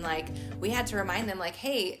us, and, like, we had to remind them, like,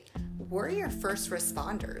 hey, we're your first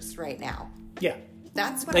responders right now. Yeah.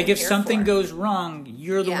 That's what like, if something goes wrong,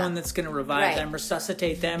 you're the one that's going to revive them,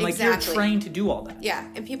 resuscitate them. Like, you're trained to do all that. Yeah,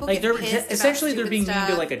 and people like, get pissed essentially about they're being stuff.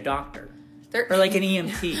 mean to, like, a doctor. Or like an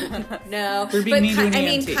EMT. No. They're being mean to an EMT. I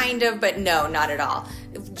mean, kind of, but no, not at all.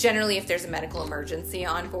 Generally, if there's a medical emergency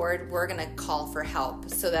on board, we're going to call for help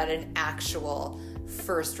so that an actual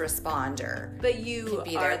first responder can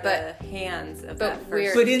be there. The hands of that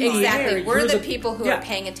first. But in the air, we're the people who are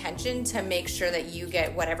paying attention to make sure that you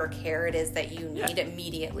get whatever care it is that you need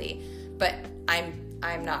immediately. But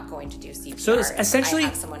I'm not going to do CPR. So essentially, I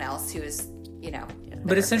have someone else who is, you know.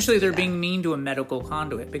 But essentially, they're being mean to a medical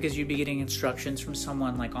conduit because you'd be getting instructions from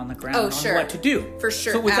someone, like, on the ground on what to do. For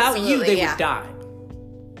sure. So without you, they would die.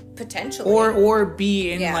 Potentially. Or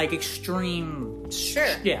be in like extreme. Sure.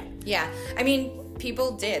 Yeah. Yeah. I mean,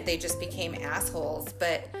 people did. They just became assholes.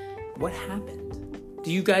 But what happened?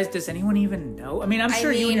 Does anyone even know? I mean, I'm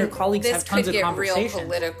sure you and your colleagues have tons of conversations. This could get real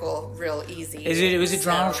political, real easy. Was it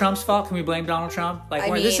Donald Trump's fault? Can we blame Donald Trump?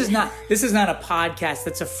 Like, this is not a podcast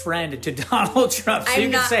that's a friend to Donald Trump. So you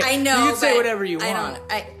can say whatever you want.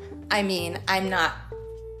 I mean, I'm not.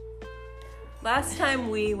 Last time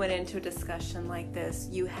we went into a discussion like this,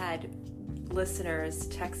 you had listeners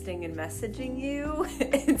texting and messaging you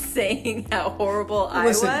and saying how horrible I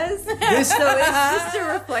was. So it's just a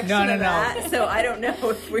reflection of that. So I don't know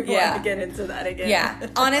if we want to get into that again. Yeah.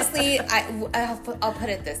 Honestly, I'll put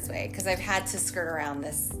it this way, because I've had to skirt around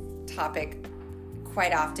this topic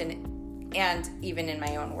quite often, and even in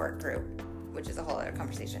my own work group. which is a whole other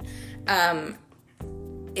conversation. The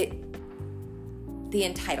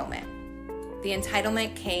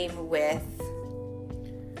entitlement came with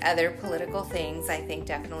other political things. I think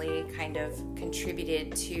definitely kind of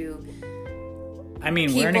contributed to. I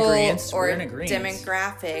mean, we're in agreement. We're in agreement.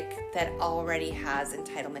 Demographic that already has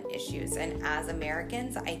entitlement issues, and as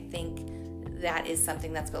Americans, I think that is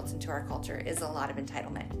something that's built into our culture, is a lot of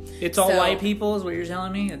entitlement. It's all white people, is what you're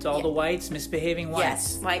telling me? It's all the whites, misbehaving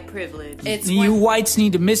whites? Yes. White privilege. You whites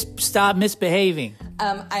need to stop misbehaving.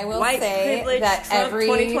 I will White say privilege, that Trump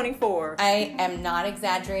 2024. I am not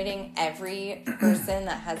exaggerating, every person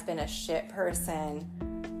that has been a shit person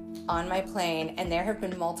on my plane, and there have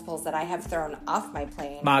been multiples that I have thrown off my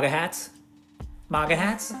plane. MAGA hats? MAGA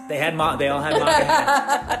hats? They all had MAGA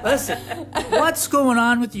hats. Listen, what's going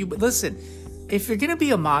on with you? Listen, if you're gonna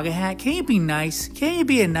be a MAGA hat, can you be nice? Can you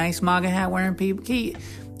be a nice MAGA hat wearing people?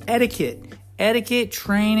 Etiquette,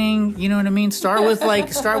 training. You know what I mean? Start with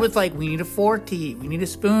like we need a fork to eat, we need a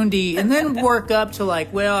spoon to eat, and then work up to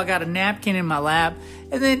like, well, I got a napkin in my lap,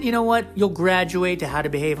 and then you know what? You'll graduate to how to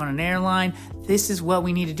behave on an airline. This is what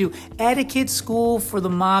we need to do. Etiquette school for the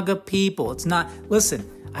MAGA people. It's not. Listen,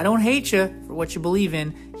 I don't hate you for what you believe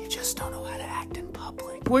in. You just don't know how to act in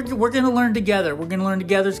public. We're going to learn together.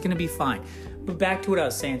 It's going to be fine. But back to what I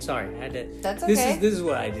was saying. Sorry. I had to. That's okay. This is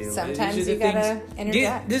what I do. Sometimes you got to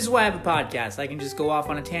interject. This is why I have a podcast. I can just go off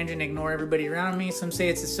on a tangent, ignore everybody around me. Some say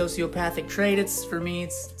it's a sociopathic trait. For me,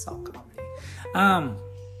 it's all comedy.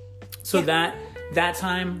 So that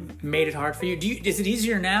time made it hard for you. Is it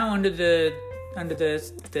easier now under the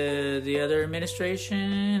other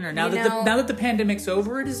administration, or now that the pandemic's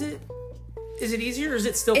over, is it easier, or is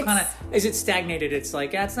it still is it stagnated? It's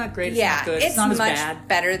like, it's not great, it's not good, it's not as bad. Much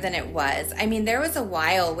better than it was. I mean, there was a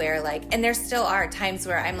while where and there still are times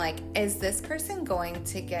where I'm like, is this person going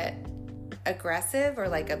to get aggressive or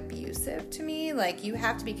like abusive to me? Like, you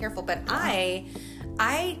have to be careful. But I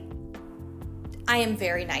am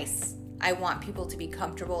very nice. I want people to be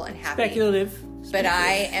comfortable and happy. Speculative. But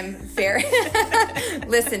I am very...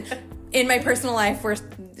 Listen, in my personal life,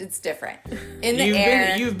 it's different.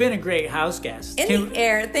 You've been a great house guest. The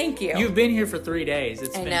air, thank you. You've been here for 3 days.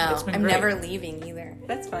 It's been I'm great. never leaving either.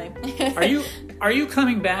 That's fine. Are you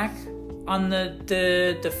coming back on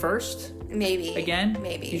the first? Maybe. Again?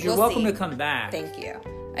 Maybe. Because you're welcome to come back. Thank you.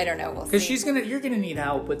 I don't know. We'll see. Because you're gonna need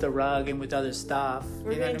help with the rug and with other stuff.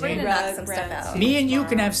 We're gonna knock some stuff out. Me and you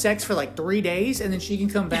can have sex for like 3 days, and then she can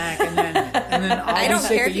come back, and then I don't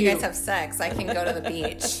care if you guys have sex. I can go to the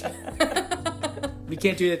beach. We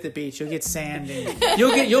can't do that at the beach. You'll get sand, and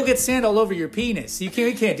you'll get sand all over your penis. We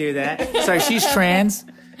can't do that. Sorry, she's trans.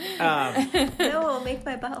 No, it'll make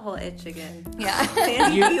my butthole itch again. Yeah.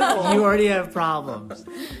 You already have problems.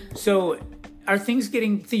 So, are things are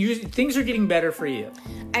getting better for you?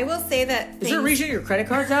 I will say that. Is there a reason your credit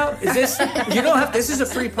card's out? Is this you don't have? This is a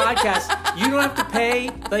free podcast. You don't have to pay.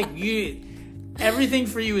 Everything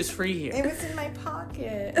for you is free here. It was in my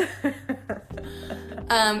pocket.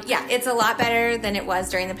 Yeah, it's a lot better than it was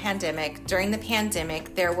during the pandemic. During the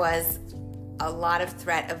pandemic, there was a lot of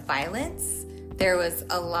threat of violence. There was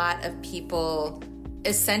a lot of people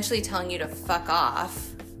essentially telling you to fuck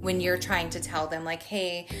off when you're trying to tell them, like,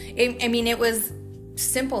 hey, it was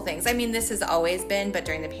simple things. I mean, this has always been, but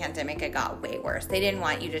during the pandemic, it got way worse. They didn't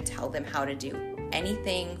want you to tell them how to do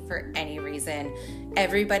anything for any reason.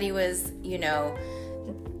 Everybody was,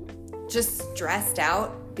 just stressed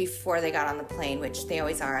out before they got on the plane, which they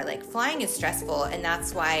always are. Like, flying is stressful, and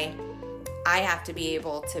that's why I have to be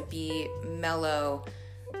able to be mellow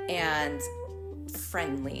and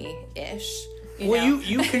friendly-ish.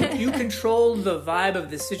 You control the vibe of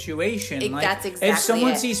the situation. That's exactly if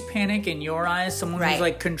someone it. sees panic in your eyes, someone who's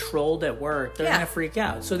like controlled at work, they're gonna freak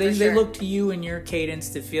out. So they look to you and your cadence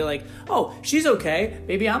to feel like, oh, she's okay.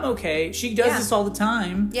 Maybe I'm okay. She does this all the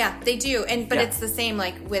time. Yeah, they do. But it's the same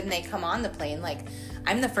like when they come on the plane. Like,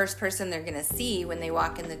 I'm the first person they're gonna see when they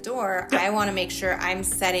walk in the door. Yeah. I want to make sure I'm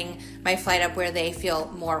setting my flight up where they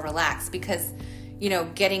feel more relaxed, because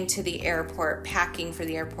getting to the airport, packing for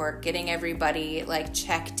the airport, getting everybody like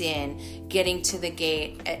checked in, getting to the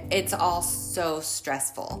gate, it's all so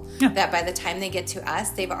stressful that by the time they get to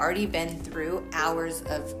us, they've already been through hours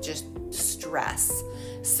of just stress.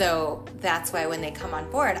 So that's why when they come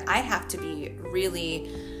on board, I have to be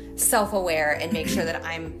really self-aware and make sure that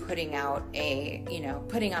I'm putting on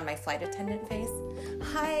my flight attendant face.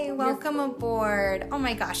 Hi, welcome aboard. Oh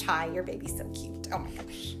my gosh, hi, your baby's so cute. Oh my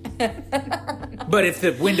gosh. But if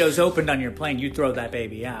the window's opened on your plane, you throw that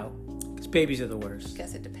baby out. Because babies are the worst. I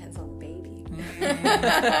guess it depends on the baby.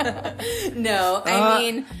 No, I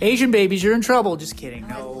mean... Asian babies, you're in trouble. Just kidding.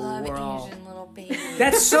 I love Asian little babies.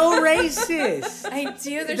 That's so racist. I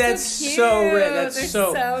do. They're That's so cute. so that's They're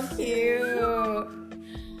so cute.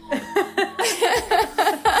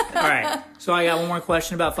 All right. So I got one more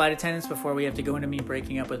question about flight attendants before we have to go into me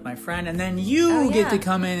breaking up with my friend, and then you get to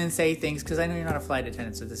come in and say things because I know you're not a flight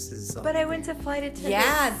attendant, so this is. But I went to flight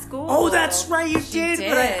attendant school. Oh, that's right, you did. did.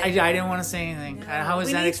 But I didn't want to say anything. No. How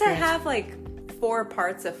was that We experience? need to have like 4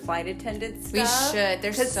 parts of flight attendant stuff. We should.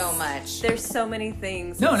 There's 'cause so much. There's so many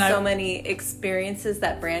things. No, and so many experiences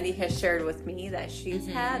that Brandi has shared with me that she's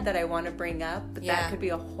had that I want to bring up. But that could be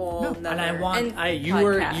a whole nother and I want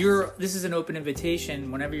podcast. you're this is an open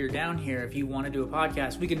invitation. Whenever you're down here, if you want to do a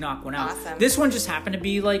podcast, we can knock one out. Awesome. This one just happened to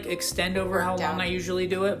be like extend over how Worked long out. I usually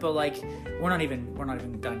do it, but like we're not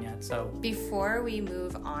even done yet. So Before we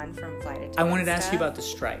move on from flight attendant I wanted to ask you stuff, about the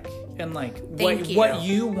strike and like Thank what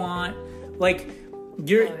you. you want. Like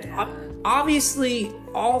you're obviously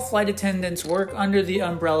all flight attendants work under the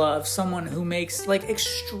umbrella of someone who makes like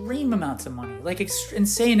extreme amounts of money, like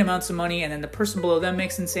insane amounts of money, and then the person below them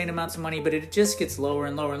makes insane amounts of money, but it just gets lower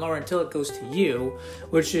and lower and lower until it goes to you,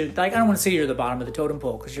 which is like I don't want to say you're the bottom of the totem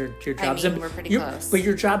pole because your job's we're pretty close. but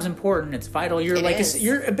your job's important. It's vital. You're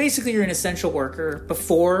you're an essential worker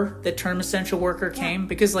before the term essential worker came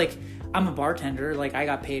because like. I'm a bartender, like I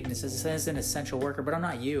got paid as an essential worker, but I'm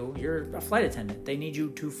not you. You're a flight attendant. They need you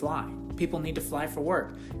to fly. People need to fly for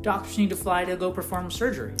work. Doctors need to fly to go perform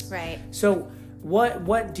surgeries. Right. So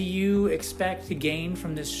what do you expect to gain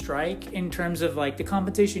from this strike in terms of like the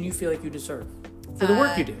compensation you feel like you deserve for the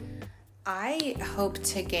work you do? I hope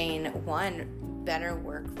to gain better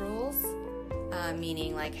work rules.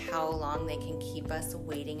 Meaning like how long they can keep us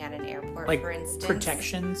waiting at an airport, Like for instance.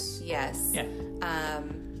 protections? Yes. Yeah.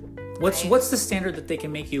 What's the standard that they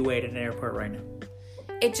can make you wait at an airport right now?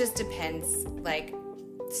 It just depends. Like,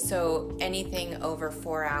 so anything over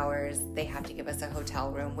 4 hours, they have to give us a hotel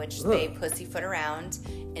room, which they pussyfoot around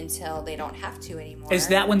until they don't have to anymore. Is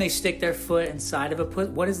that when they stick their foot inside of a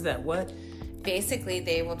What is that? What? Basically,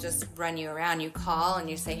 they will just run you around. You call and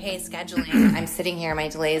you say, hey, scheduling. I'm sitting here. My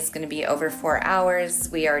delay is going to be over 4 hours.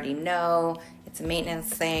 We already know. It's a maintenance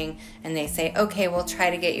thing. And they say, okay, we'll try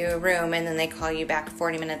to get you a room. And then they call you back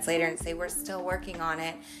 40 minutes later and say, we're still working on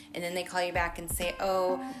it. And then they call you back and say,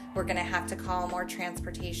 oh, we're going to have to call more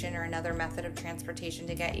transportation or another method of transportation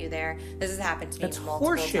to get you there. This has happened to me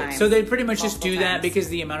multiple times. So they pretty much just do that because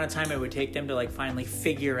the amount of time it would take them to like finally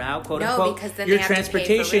figure out, quote unquote, because then your they have to pay for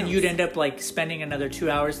transportation, rooms. you'd end up like spending another 2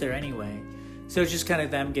 hours there anyway. So it's just kind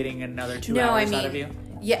of them getting another 2 hours out of you.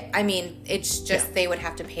 Yeah, I mean, it's just they would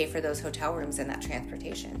have to pay for those hotel rooms and that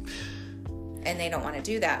transportation. And they don't want to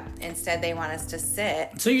do that. Instead, they want us to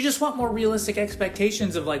sit. So you just want more realistic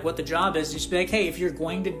expectations of like what the job is. Just be like, hey, if you're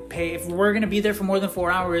going to pay, if we're going to be there for more than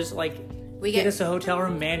 4 hours, like get us a hotel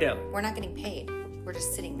room, Mando. We're not getting paid. We're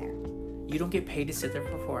just sitting there. You don't get paid to sit there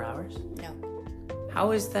for 4 hours? No.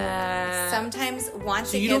 How is that? Sometimes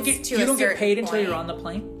once so it you gets don't get to you a don't get paid certain until you're point- on the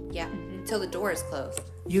plane? Yeah, until the door is closed.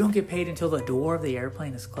 You don't get paid until the door of the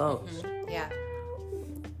airplane is closed. Mm-hmm. Yeah.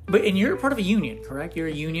 And you're part of a union, correct? You're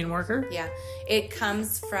a union worker? Yeah. It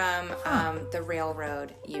comes from the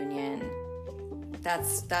railroad union.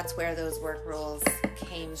 That's where those work rules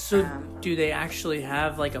came So from. do they actually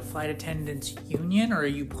have like a flight attendants union, or are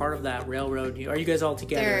you part of that railroad? Are you guys all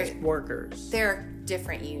together as workers? They're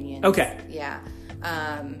different unions. Okay. Yeah.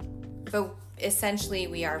 But essentially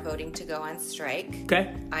we are voting to go on strike.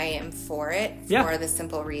 Okay. I am for it for the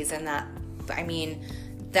simple reason that,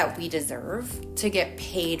 that we deserve to get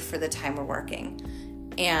paid for the time we're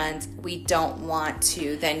working. And we don't want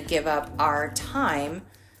to then give up our time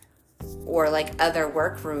or like other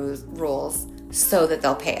work rules so that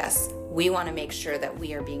they'll pay us. We want to make sure that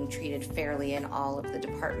we are being treated fairly in all of the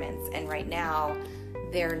departments. And right now,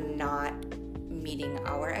 they're not meeting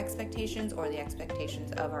our expectations or the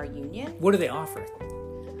expectations of our union. What do they offer?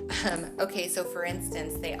 Okay, so for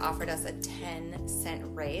instance, they offered us a 10-cent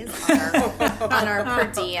raise on our per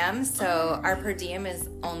diem. So our per diem is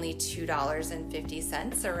only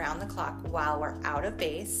 $2.50 around the clock while we're out of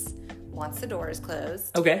base once the door is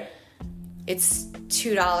closed. Okay. It's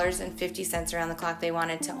 $2.50 around the clock. They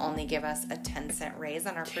wanted to only give us a 10-cent raise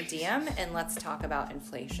on our per diem, and let's talk about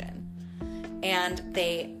inflation. And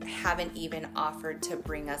they haven't even offered to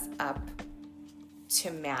bring us up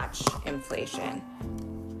to match inflation.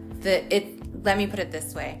 Let me put it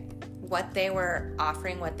this way. What they were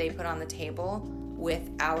offering, what they put on the table with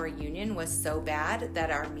our union was so bad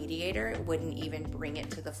that our mediator wouldn't even bring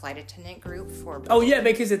it to the flight attendant group for... Oh, yeah,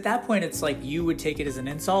 because at that point, it's like you would take it as an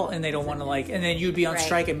insult and they don't want to like... And then you'd be on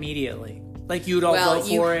strike immediately. Like you would all vote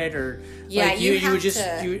for it or... Yeah, like, you would just...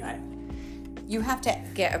 You have to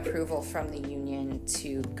get approval from the union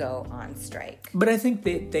to go on strike. But I think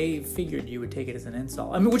they figured you would take it as an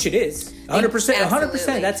insult. I mean, which it is. 100%.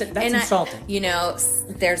 100%. That's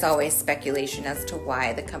insulting. There's always speculation as to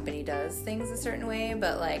why the company does things a certain way,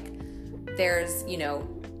 but like there's,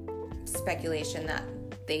 speculation that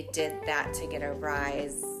they did that to get a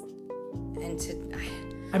rise and to...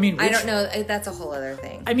 I don't know. That's a whole other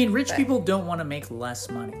thing. I mean, rich people don't want to make less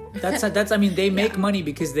money. They make money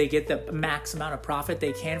because they get the max amount of profit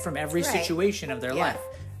they can from every situation of their life.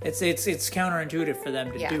 It's counterintuitive for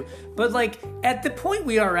them to do. But like at the point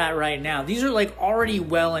we are at right now, these are like already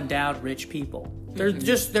well endowed rich people. They're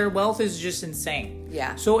just, their wealth is just insane.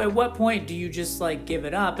 Yeah. So at what point do you just like give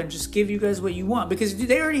it up and just give you guys what you want? Because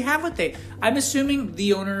they already have I'm assuming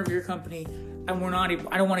the owner of your company, and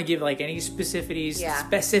I don't want to give like any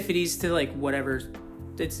specificities to like whatever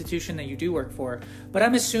institution that you do work for, but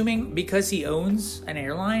I'm assuming because he owns an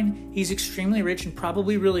airline, he's extremely rich and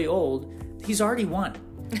probably really old. He's already won.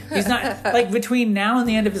 He's not like between now and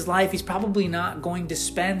the end of his life, he's probably not going to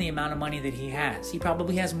spend the amount of money that he has. He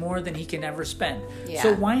probably has more than he can ever spend. Yeah.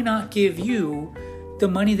 So why not give you the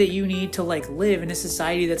money that you need to like live in a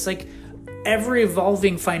society that's like ever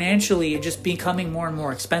evolving financially and just becoming more and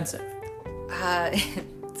more expensive?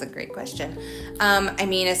 It's a great question.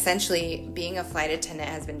 Essentially, being a flight attendant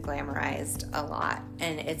has been glamorized a lot,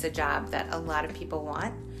 and it's a job that a lot of people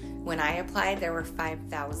want. When I applied, there were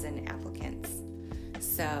 5,000 applicants.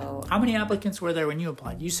 So, how many applicants were there when you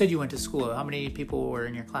applied? You said you went to school. How many people were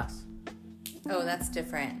in your class? Oh, that's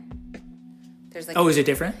different. There's like is it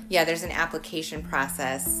different? Yeah, there's an application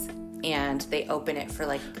process, and they open it for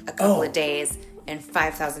like a couple of days, and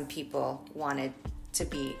 5,000 people wanted to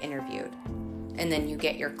be interviewed. And then you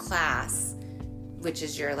get your class, which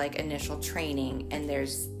is your like initial training, and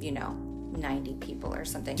there's 90 people or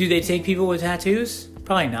something. Do they take people with tattoos?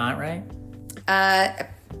 Probably not, right?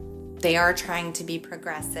 They are trying to be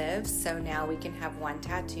progressive, so now we can have one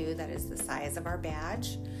tattoo that is the size of our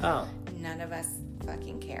badge. Oh. None of us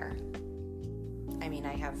fucking care. I mean,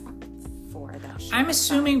 I have 4 that show. I'm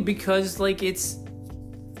assuming because like it's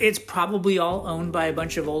probably all owned by a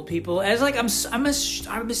bunch of old people. As like I'm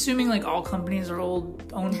assuming like all companies are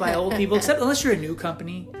owned by old people, except unless you're a new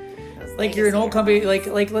company. Like you're an old company,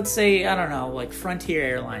 like let's say, I don't know, like Frontier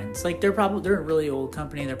Airlines. Like they're a really old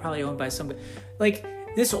company. They're probably owned by somebody. Like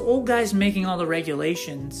this old guy's making all the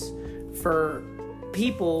regulations for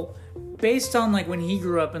people based on like when he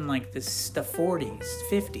grew up in like the 40s,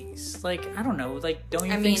 50s. Like I don't know, like don't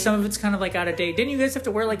you think some of it's kind of like out of date? Didn't you guys have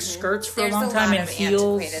to wear like skirts for a long time and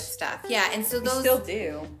heels? Antiquated stuff. Yeah, and so those still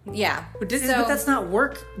do. Yeah, but that's not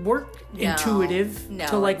work intuitive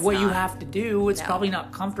to like what you have to do. It's probably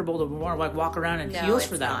not comfortable to like walk around in heels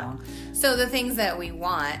for that long. So the things that we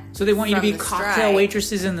want. So they want you to be cocktail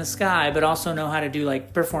waitresses in the sky, but also know how to do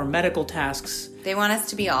like perform medical tasks. They want us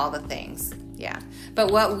to be all the things. Yeah.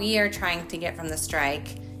 But what we are trying to get from the strike,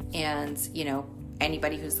 and,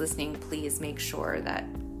 anybody who's listening, please make sure that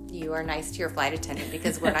you are nice to your flight attendant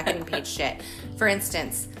because we're not getting paid shit. For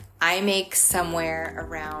instance, I make somewhere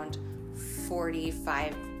around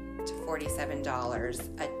 $45 to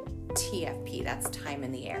 $47 a TFP. That's time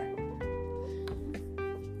in the air.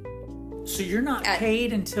 So you're not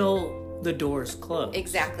paid until the doors close.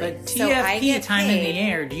 Exactly. But TFP, time in the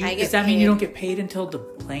air, does that mean you don't get paid until the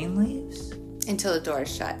plane leaves? Until the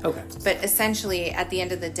door's shut. Okay. But essentially, at the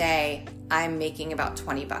end of the day, I'm making about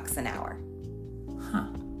 $20 an hour. Huh.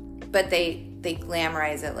 But they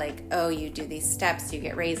glamorize it like, oh, you do these steps, you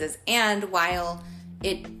get raises. And while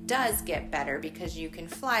it does get better because you can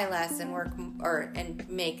fly less and work and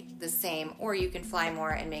make the same, or you can fly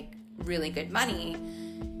more and make really good money,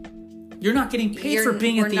 you're not getting paid for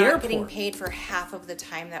being at the airport. We're not getting paid for half of the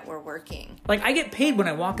time that we're working. Like, I get paid when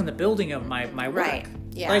I walk in the building of my work. Right,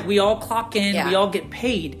 yeah. Like, we all clock in, we all get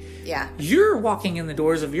paid. Yeah. You're walking in the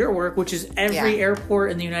doors of your work, which is every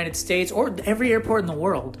airport in the United States or every airport in the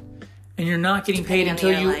world. And you're not getting paid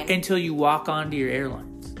until you walk onto your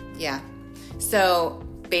airlines. Yeah. So,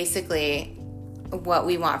 basically, what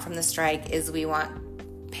we want from the strike is we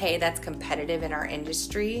want pay that's competitive in our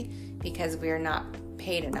industry because we're not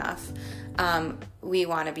paid enough. We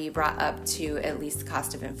want to be brought up to at least the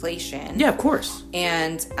cost of inflation. Yeah, of course.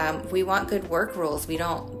 And we want good work rules.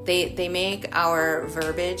 They make our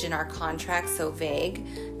verbiage in our contracts so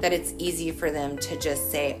vague that it's easy for them to just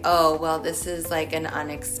say, oh, well, this is like an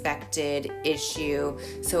unexpected issue,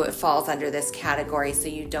 so it falls under this category, so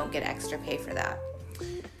you don't get extra pay for that.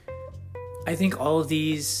 I think all of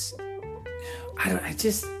these, it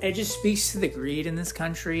just speaks to the greed in this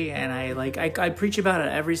country, and I preach about it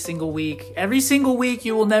every single week. Every single week,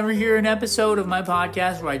 you will never hear an episode of my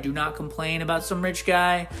podcast where I do not complain about some rich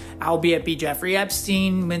guy, albeit be Jeffrey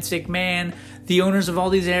Epstein, Vince McMahon, the owners of all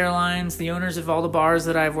these airlines, the owners of all the bars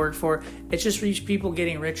that I've worked for. It's just rich people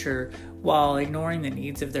getting richer while ignoring the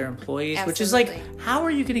needs of their employees. Absolutely. Which is like, how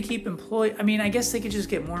are you going to keep employees? I mean, I guess they could just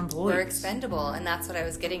get more employees. We're expendable, and that's what I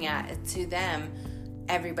was getting at. To them,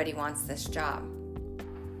 everybody wants this job.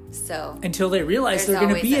 So until they realize they're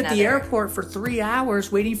going to be at the airport for 3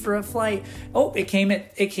 hours waiting for a flight. Oh, it came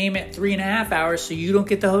at 3.5 hours, so you don't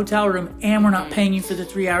get the hotel room, and we're not paying you for the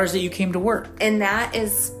 3 hours that you came to work. And that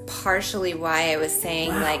is partially why I was saying,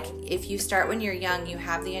 like, if you start when you're young, you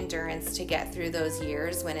have the endurance to get through those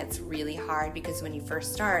years when it's really hard, because when you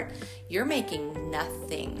first start, you're making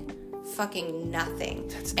nothing. Fucking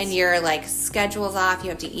nothing. And your like schedule's off. You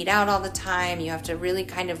have to eat out all the time. You have to really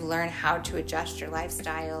kind of learn how to adjust your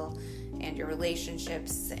lifestyle and your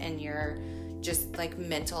relationships and your just like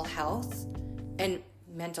mental health. And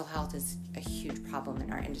mental health is a huge problem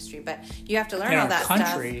in our industry, but you have to learn all that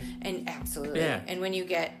stuff. And absolutely. Yeah. And when you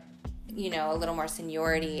get, you know, a little more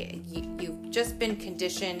seniority, you've just been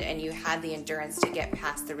conditioned, and you had the endurance to get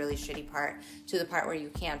past the really shitty part to the part where you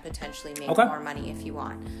can potentially make more money if you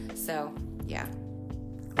want. So, yeah.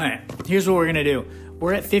 All right. Here's what we're going to do.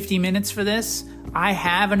 We're at 50 minutes for this. I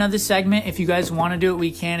have another segment. If you guys want to do it,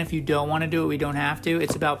 we can. If you don't want to do it, we don't have to.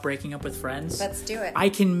 It's about breaking up with friends. Let's do it. I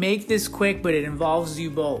can make this quick, but it involves you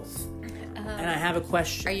both. And I have a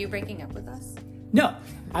question. Are you breaking up with us? No.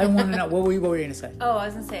 I want to know. What were you going to say? Oh, I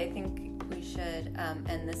was going to say, I think we should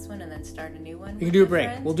end this one and then start a new one. You can do a break.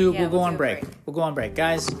 We'll go on break. We'll go on break.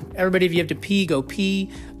 Guys, everybody, if you have to pee, go pee.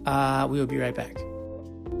 We will be right back.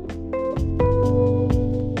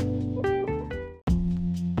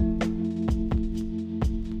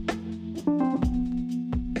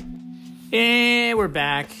 And we're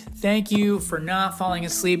back. Thank you for not falling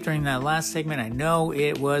asleep during that last segment. I know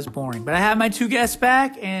it was boring, but I have my two guests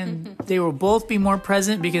back, and they will both be more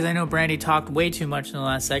present because I know Brandi talked way too much in the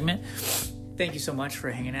last segment. Thank you so much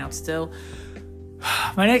for hanging out still.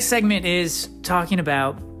 My next segment is talking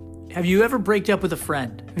about, have you ever break up with a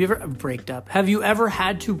friend? Have you ever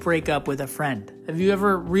had to break up with a friend? Have you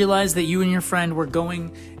ever realized that you and your friend were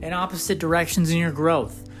going in opposite directions in your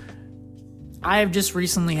growth? I have just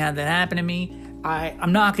recently had that happen to me.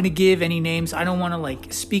 I'm not going to give any names. I don't want to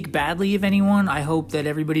like speak badly of anyone. I hope that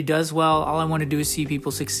everybody does well. All I want to do is see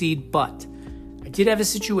people succeed. But I did have a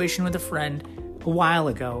situation with a friend a while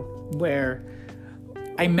ago where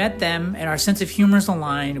I met them and our sense of humor is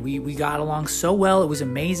aligned. We got along so well. It was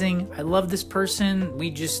amazing. I love this person.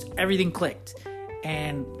 Everything clicked.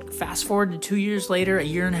 And fast forward to 2 years later, a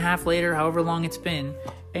year and a half later, however long it's been,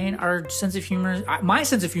 and our sense of humor, my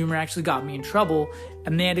sense of humor actually got me in trouble,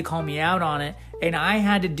 and they had to call me out on it. And I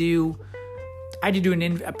had to do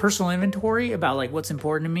a personal inventory about like what's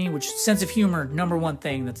important to me, which sense of humor, number one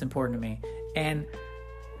thing that's important to me. And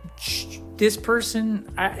this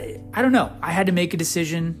person, I don't know. I had to make a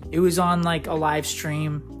decision. It was on like a live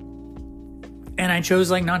stream, and I chose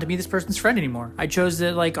like not to be this person's friend anymore. I chose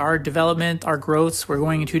that like our development, our growths were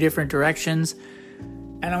going in two different directions.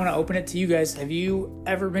 And I want to open it to you guys. Have you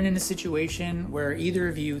ever been in a situation where either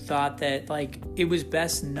of you thought that like it was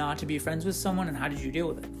best not to be friends with someone, and how did you deal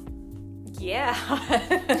with it? Yeah.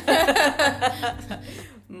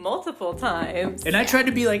 Multiple times. And I tried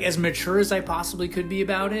to be like as mature as I possibly could be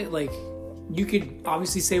about it. Like, you could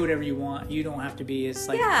obviously say whatever you want. You don't have to be as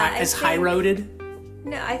like high-roaded.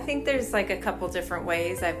 No, I think there's like a couple different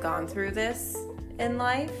ways I've gone through this in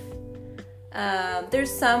life.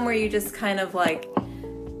 There's some where you just kind of like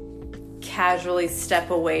casually step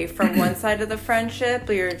away from one side of the friendship.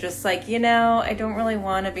 You're just like, I don't really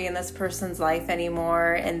want to be in this person's life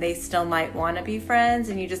anymore, and they still might want to be friends,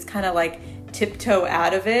 and you just kind of like tiptoe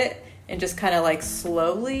out of it and just kind of like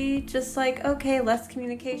slowly just like, okay, less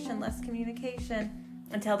communication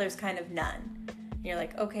until there's kind of none. You're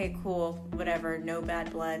like, okay, cool, whatever, no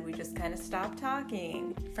bad blood. We just kind of stop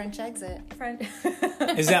talking. French exit.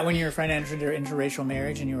 Is that when your friend entered their interracial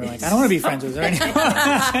marriage and you were like, I don't want to be friends with her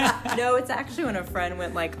anymore? No, it's actually when a friend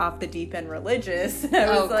went like off the deep end religious. And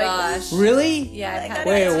I was gosh. Really? Yeah.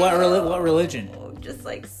 Wait, what religion? Just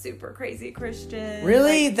like super crazy Christian.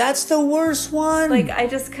 Really? Like, that's the worst one? Like, I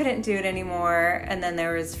just couldn't do it anymore. And then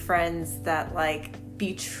there was friends that like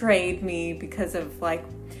betrayed me because of like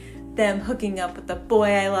them hooking up with the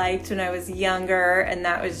boy I liked when I was younger, and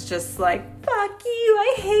that was just like, fuck you,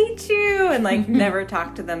 I hate you, and like never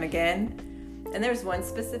talked to them again. And there's one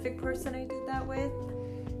specific person I did that with,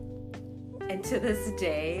 And to this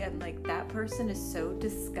day, I'm like, that person is so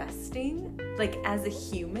disgusting, like as a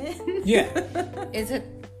human. Yeah. Is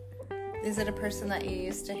it a person that you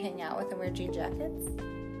used to hang out with and wear jean jackets?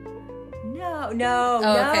 No,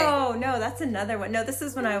 that's another one. No, this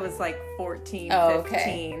is when I was like 14, 15.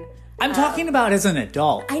 Okay. I'm talking about as an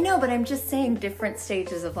adult. I know, but I'm just saying different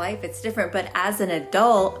stages of life, it's different. But as an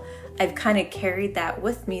adult, I've kind of carried that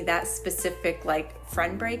with me, that specific like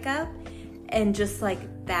friend breakup. And just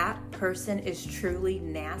like that person is truly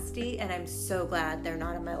nasty, and I'm so glad they're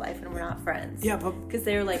not in my life and we're not friends. Yeah, but because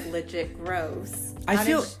they're like legit gross. I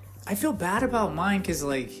feel bad about mine because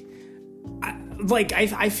I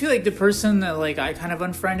feel like the person that like I kind of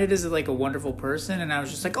unfriended is like a wonderful person, and I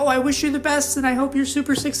was just like, oh, I wish you the best, and I hope you're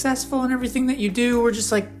super successful in everything that you do. We're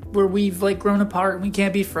just like where we've like grown apart and we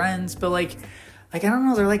can't be friends, but like I don't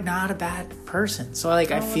know, they're like not a bad person. So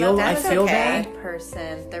like I feel bad.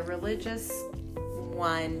 Person, the religious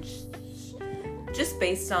one, just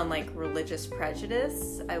based on like religious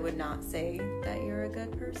prejudice, I would not say that you're a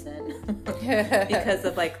good person because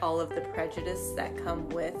of like all of the prejudice that come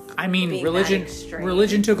with. I mean, religion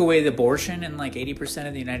took away the abortion in like 80%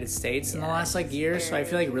 of the United States in the last like years. So I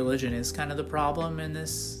feel like religion is kind of the problem in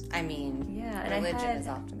this. I mean, religion is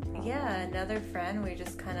often a problem. Yeah, another friend, we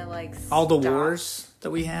just kind of like all the wars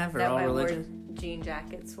that we have are all religion. Wore jean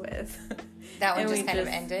jackets with. That one just kind of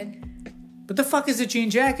ended. What the fuck is a jean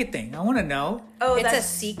jacket thing? I want to know. Oh, it's a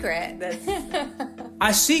secret.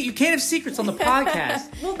 I see. You can't have secrets on the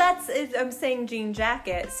podcast. Well, I'm saying jean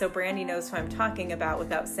jacket, so Brandi knows who I'm talking about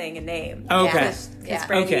without saying a name. Okay. Because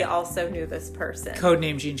Brandi also knew this person.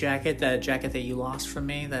 Codename jean jacket, the jacket that you lost from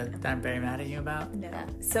me that I'm very mad at you about. No.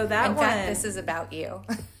 So that In fact, this is about you.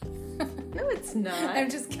 No, it's not. I'm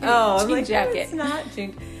just kidding. Oh, jean jacket. No, it's not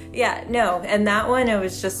jean. Yeah, no. And that one, it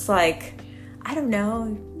was just like, I don't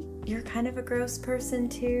know. You're kind of a gross person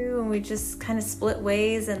too, and we just kind of split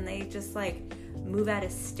ways, and they just like move out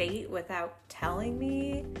of state without telling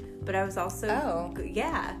me. But I was also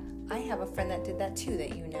I have a friend that did that too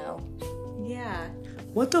that you know. Yeah.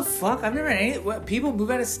 What the fuck? I've never had any. What, people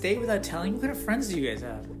move out of state without telling you? What kind of friends do you guys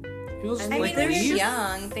have? When you're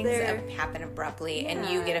young, things happen abruptly, and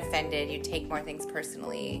you get offended. You take more things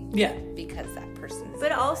personally. Yeah. Because that person's.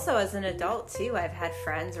 But also as an adult too, I've had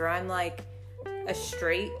friends where I'm like a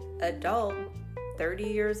straight adult, 30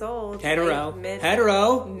 years old. Hetero.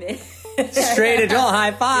 Straight adult,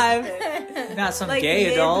 high five. Not some like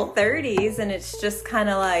gay adult. 30s, and it's just kind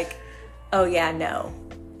of like, oh yeah, no.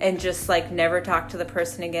 And just like never talk to the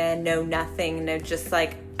person again, no nothing, no just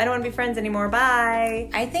like, I don't want to be friends anymore,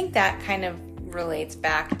 bye. I think that kind of relates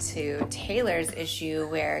back to Taylor's issue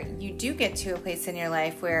where you do get to a place in your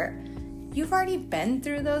life where you've already been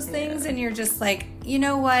through those things and you're just like, you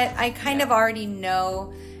know what, I kind of already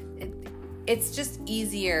know. It's just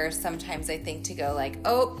easier sometimes, I think, to go like,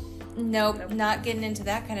 oh, nope, not getting into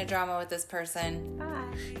that kind of drama with this person.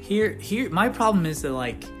 Bye. Here, my problem is that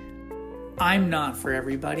like, I'm not for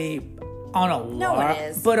everybody on a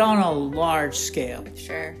large scale.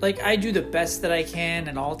 Sure. Like I do the best that I can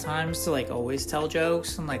at all times to like always tell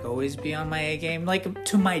jokes and like always be on my A game, like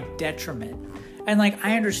to my detriment. And like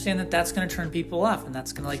I understand that that's going to turn people off, and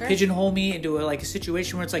that's going to like pigeonhole me into a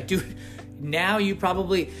situation where it's like, dude, now you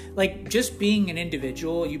probably like just being an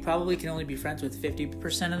individual, you probably can only be friends with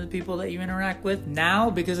 50% of the people that you interact with. Now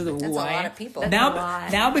because of who I am. That's a lot of people.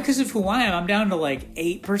 Now because of who I am, I'm down to like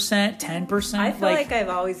 8%, 10%. I feel like I've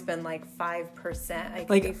always been like 5%. I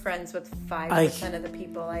can be friends with 5% of the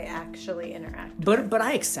people I actually interact with. But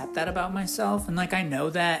I accept that about myself, and like I know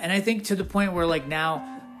that, and I think to the point where like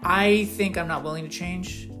now I think I'm not willing to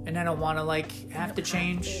change, and I don't want to like have to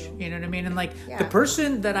change. You know what I mean? And like the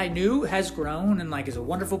person that I knew has grown and like is a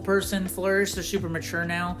wonderful person, flourished. They're super mature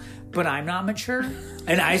now, but I'm not mature,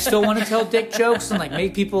 and I still want to tell dick jokes and like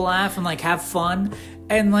make people laugh and like have fun.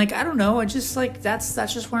 And like I don't know, I just like that's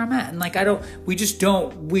just where I'm at. And like we are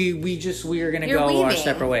gonna go our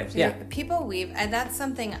separate ways. Yeah, people weave, and that's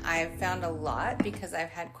something I've found a lot because I've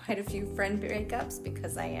had quite a few friend breakups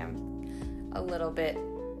because I am a little bit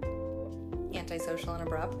antisocial and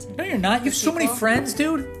abrupt. No, you're not. You have so many friends,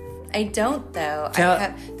 dude. I don't, though.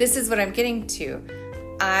 This is what I'm getting to.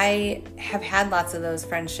 I have had lots of those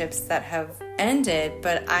friendships that have ended,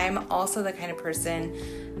 but I'm also the kind of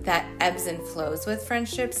person that ebbs and flows with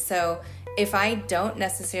friendships. So if I don't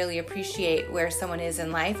necessarily appreciate where someone is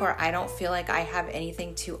in life, or I don't feel like I have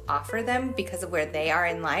anything to offer them because of where they are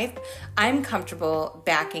in life, I'm comfortable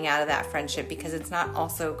backing out of that friendship because it's not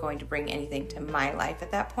also going to bring anything to my life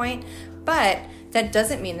at that point. But that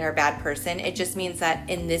doesn't mean they're a bad person. It just means that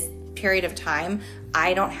in this period of time,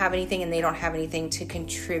 I don't have anything and they don't have anything to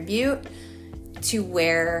contribute to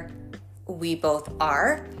where we both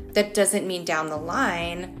are. That doesn't mean down the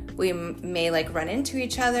line we may like run into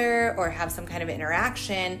each other or have some kind of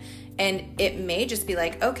interaction, and it may just be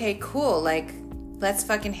like, okay, cool, like let's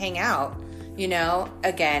fucking hang out, you know,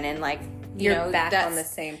 again, and like you're back on the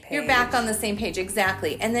same page. You're back on the same page,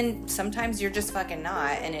 exactly. And then sometimes you're just fucking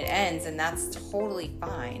not, and it ends, and that's totally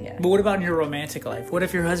fine. But what about in your romantic life? What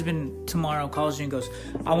if your husband tomorrow calls you and goes,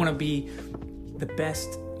 I want to be the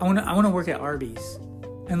best, I want to work at Arby's,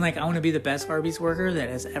 and like I want to be the best Arby's worker that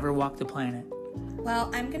has ever walked the planet? Well,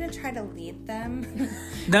 I'm gonna try to lead them.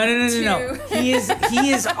 No. He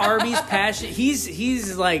is Arby's passion.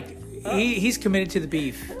 He's like he's committed to the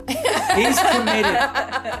beef.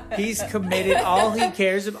 He's committed. All he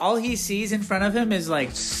cares of, all he sees in front of him is like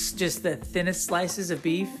just the thinnest slices of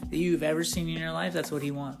beef that you've ever seen in your life. That's what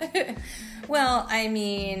he wants. Well, I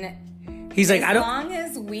mean, he's like, as long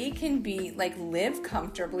as we can be like live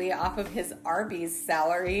comfortably off of his Arby's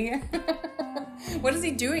salary. What is he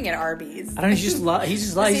doing at Arby's? I don't know. He's just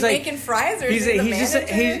he's like making fries, or he's the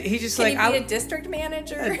manager? He's just can like he be a district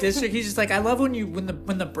manager. He's just like, I love when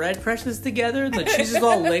the bread presses together, the cheese is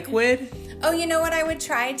all liquid. Oh, you know what I would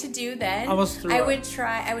try to do then? Almost threw up.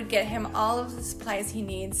 I would get him all of the supplies he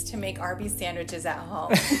needs to make Arby's sandwiches at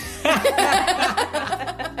home.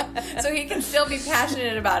 So he can still be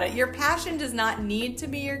passionate about it. Your passion does not need to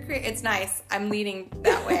be your career. It's nice. I'm leading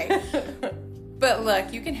that way. But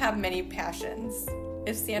look, you can have many passions.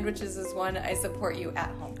 If sandwiches is one, I support you at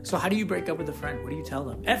home. So how do you break up with a friend? What do you tell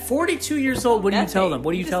them? At 42 years old, what do you tell them?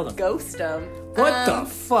 What do you tell them? Ghost them. What the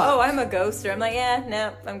fuck? Oh, I'm a ghoster. I'm like,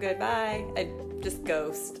 no, I'm good. Bye. I just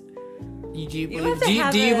ghost. Do you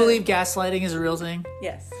believe gaslighting is a real thing?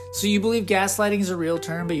 Yes. So you believe gaslighting is a real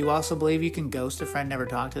term, but you also believe you can ghost a friend, never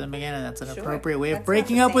talk to them again, and that's an appropriate way of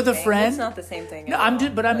breaking up with a friend? It's not the same thing. No, I'm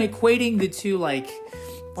equating the two like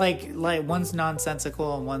one's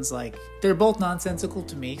nonsensical and one's like, they're both nonsensical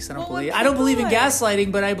to me because I don't believe in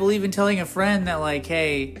gaslighting, but I believe in telling a friend that like,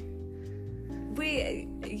 hey,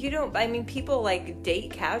 people like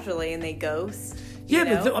date casually and they ghost.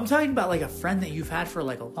 Yeah, but I'm talking about like a friend that you've had for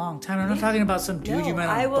like a long time. I'm not talking about some dude you met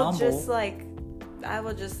on Bumble. I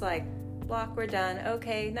will just block, we're done.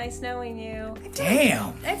 Okay, nice knowing you.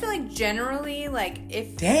 Damn. I feel like generally, like,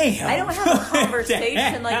 if... Damn. I don't have a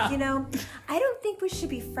conversation like, I don't think we should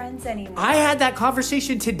be friends anymore. I had that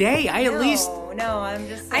conversation today. No, I'm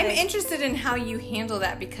just like... I'm interested in how you handle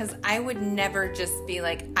that, because I would never just be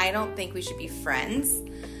like, I don't think we should be friends,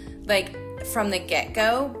 like, from the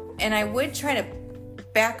get-go. And I would try to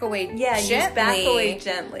back away gently. Just back away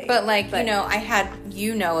gently. But I had,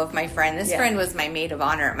 of my friend. This friend was my maid of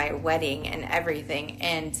honor at my wedding and everything.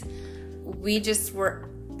 And we just were,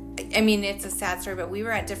 it's a sad story, but we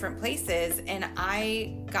were at different places, and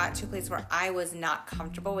I got to a place where I was not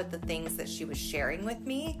comfortable with the things that she was sharing with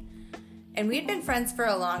me. And we'd been friends for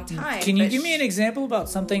a long time. Can you give me an example about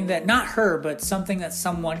something that, not her, but something that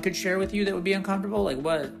someone could share with you that would be uncomfortable? Like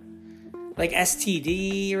what? Like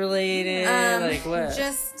STD related? Like what?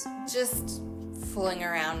 Just fooling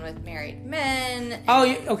around with married men.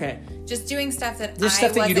 Oh, okay. Just doing stuff that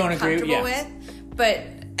you don't agree with. But,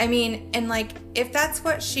 if that's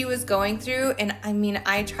what she was going through, and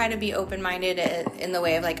I try to be open-minded in the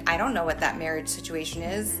way of, I don't know what that marriage situation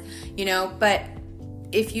is, but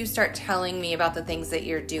if you start telling me about the things that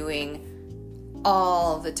you're doing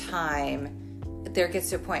all the time, there gets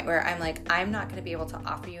to a point where I'm like, I'm not going to be able to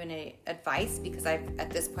offer you any advice, because I've, at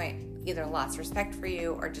this point, either lost respect for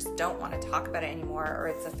you or just don't want to talk about it anymore, or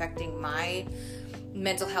it's affecting my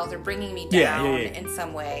mental health or bringing me down in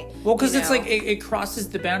some way. Well, because it's like it crosses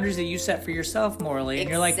the boundaries that you set for yourself morally. And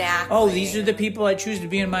you're like, oh, these are the people I choose to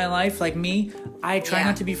be in my life. Like me, I try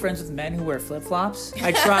not to be friends with men who wear flip-flops.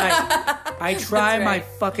 I try my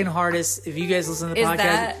fucking hardest. If you guys listen to the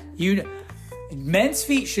podcast, men's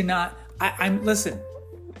feet should not... Listen,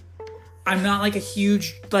 I'm not like a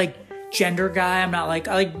huge gender guy. I'm not like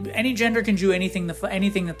any gender can do anything that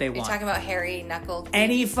they want. You're talking about hairy knuckled feet?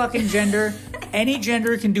 Any fucking gender, any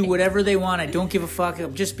gender can do whatever they want. I don't give a fuck.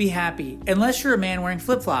 Just be happy. Unless you're a man wearing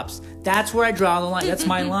flip-flops. That's where I draw the line. That's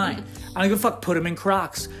my line. I don't give a fuck. Put them in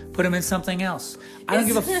Crocs. Put them in something else. I don't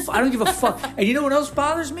give a fuck. And you know what else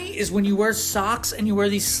bothers me is when you wear socks and you wear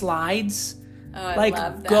these slides. Oh, I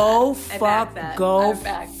love that. Go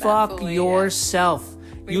fuck yourself.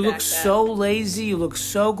 You look so lazy. You look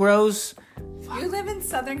so gross. You live in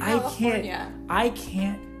Southern California. I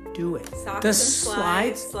can't do it. Socks and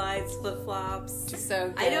slides, flip-flops.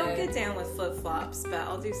 So good. I don't get down with flip-flops, but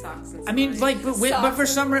I'll do socks and slides. But for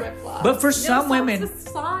some women,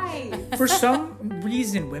 for some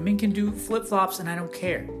reason, women can do flip-flops and I don't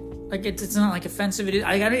care. Like it's not like offensive.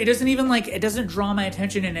 It doesn't even like it doesn't draw my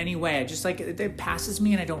attention in any way. I just like it passes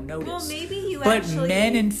me and I don't notice. Well, maybe you but actually.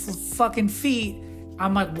 Men and fucking feet.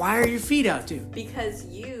 I'm like, why are your feet out, dude? Because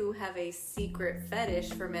you have a secret fetish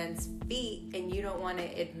for men's feet, and you don't want to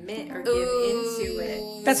admit or give into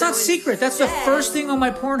it. That's not secret. That's the first thing on my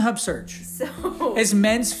Pornhub search. So is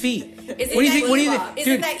men's feet. What do you think? What do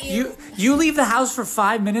you think, dude? You leave the house for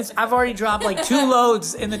 5 minutes. I've already dropped like 2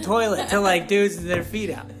 loads in the toilet to like dudes with their feet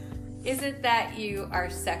out. Is it that you are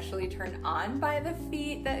sexually turned on by the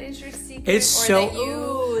feet that is your secret? It's or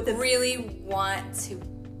so that you really want to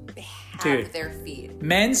have their feet?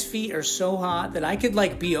 Men's feet are so hot that I could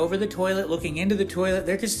like be over the toilet looking into the toilet.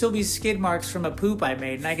 There could still be skid marks from a poop I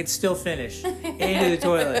made and I could still finish into the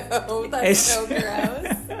toilet. Oh, that's so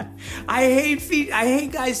gross. I hate feet. I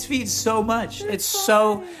hate guys' feet so much. It's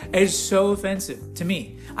so offensive to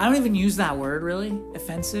me. I don't even use that word really.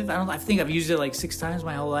 Offensive. I think I've used it like 6 times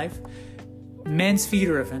my whole life. Men's feet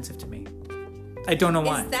are offensive to me. I don't know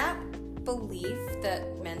why. Is that belief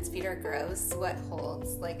that men's feet are gross what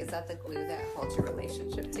holds? Like, is that the glue that holds your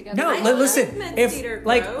relationship together? No, listen. Men's feet are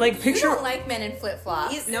like gross. picture. You don't like men in flip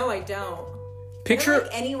flops. No, I don't. Picture I don't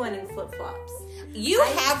like anyone in flip flops.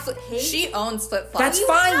 She owns flip flops. That's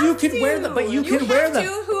fine. You can wear them, but you can wear them.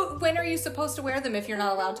 When are you supposed to wear them if you're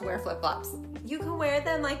not allowed to wear flip flops? You can wear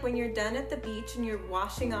them like when you're done at the beach and you're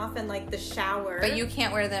washing off in like the shower. But you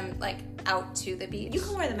can't wear them like out to the beach. You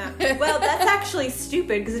can wear them out. Well, that's actually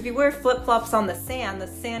stupid because if you wear flip flops on the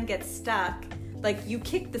sand gets stuck. Like you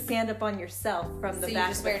kick the sand up on yourself from the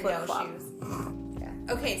back of the flip flop.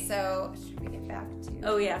 Yeah. Okay, so should we get back to?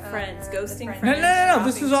 Oh yeah, friends, ghosting friends. No.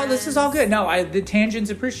 This is all good. No, the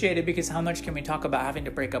tangent's appreciated because how much can we talk about having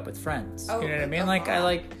to break up with friends? You know what I mean? Like I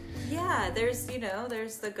like. Yeah, there's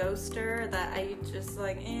the ghoster that I just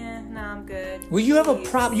like, no, I'm good. Well, you have a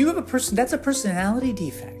problem. You have a person. That's a personality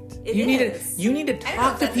defect. You need to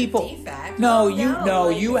talk to people. Defect. No,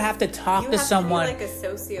 you have to talk to someone. You have to be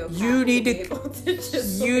like a sociopath. You need to. Able to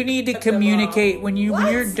just, you need to communicate when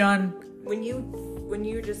you're done. When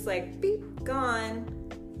you're just like beep gone.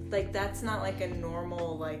 Like that's not like a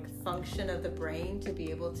normal like function of the brain to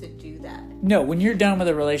be able to do that. No, when you're done with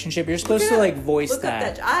a relationship, you're supposed to like voice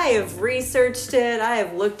that. I have researched it. I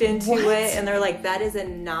have looked into it, and they're like, that is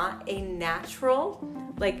not a natural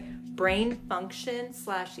like brain function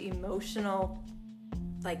 / emotional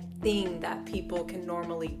like thing that people can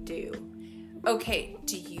normally do. Okay,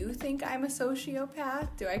 do you think I'm a sociopath?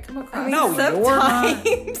 Do I come across? No, you're not.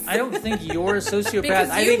 I don't think you're a sociopath.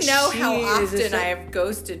 Because I think know how she often I have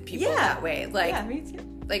ghosted people that way. Like, yeah, me too.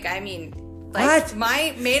 Like, I mean, like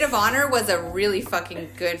my maid of honor was a really fucking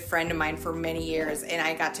good friend of mine for many years, and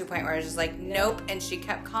I got to a point where I was just like, nope. And she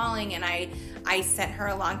kept calling, and I sent her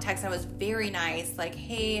a long text, and I was very nice, like,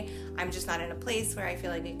 hey, I'm just not in a place where I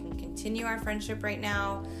feel like we can continue our friendship right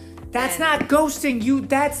now. That's not ghosting you.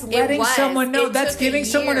 That's letting someone know. That's giving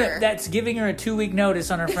someone that's giving her a 2-week notice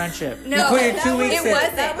on her friendship. No, you put her 2 weeks.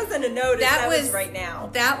 That wasn't a notice. That was right now.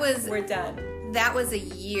 We're done. That was a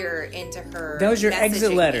year into her. That was your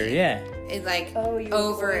exit letter. Yeah. It's like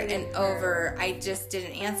over and over. I just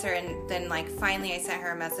didn't answer, and then like finally I sent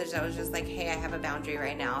her a message that was just like, "Hey, I have a boundary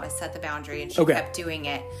right now." I set the boundary, and she kept doing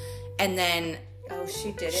it, and then. Oh,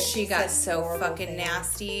 she did it. She got so fucking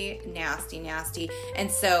nasty.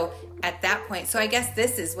 And so at that point, so I guess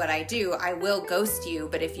this is what I do. I will ghost you,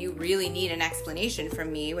 but if you really need an explanation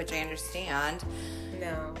from me, which I understand.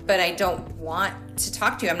 No. But I don't want to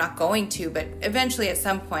talk to you. I'm not going to. But eventually at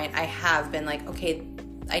some point I have been like, okay,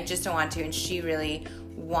 I just don't want to. And she really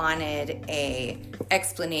wanted a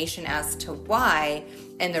explanation as to why.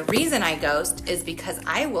 And the reason I ghost is because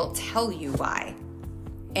I will tell you why.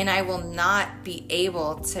 And I will not be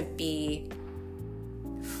able to be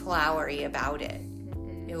flowery about it.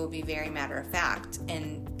 It will be very matter of fact.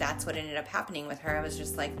 And that's what ended up happening with her. I was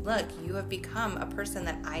just like, look, you have become a person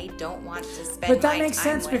that I don't want to spend my time with. But that makes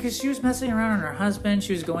sense because she was messing around on her husband.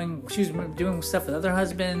 She was doing stuff with other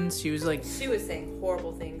husbands. She was saying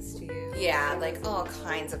horrible things to you. Yeah, like all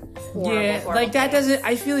kinds of horrible like that things. doesn't,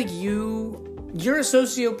 I feel like you're a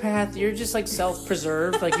sociopath. You're just like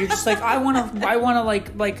self-preserved. Like you're just like I want to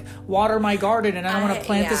like water my garden, and I don't want to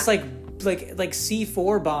plant this like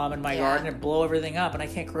C4 bomb in my garden and blow everything up, and I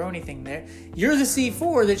can't grow anything there. You're the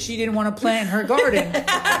C4 that she didn't want to plant in her garden.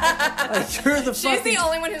 Like you're the. She's the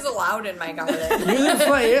only one who's allowed in my garden. You're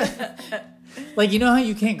the Like you know how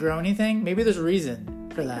you can't grow anything? Maybe there's a reason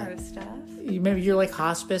for that. Grow stuff. Maybe you're like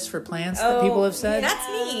hospice for plants that people have said. That's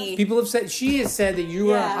me. People have said, she has said that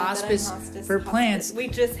you are a hospice for plants. We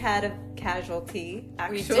just had a casualty,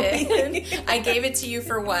 We actually. did. I gave it to you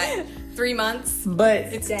for what? 3 months? But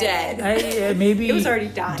It's dead. maybe It was already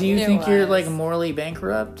dying. Do you It think you're was. like morally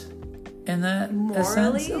bankrupt in that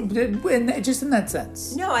Morally? sense? Just in that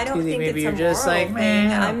sense. No, I don't Do you think maybe it's you're a just moral like, thing.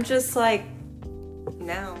 man, I'm just like,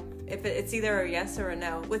 no. If it's either a yes or a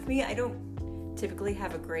no. With me, I don't typically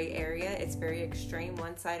have a gray area. It's very extreme,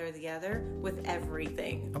 one side or the other, with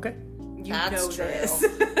everything. Okay. You That's know true. this.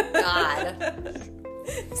 God.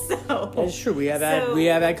 So That's true. We have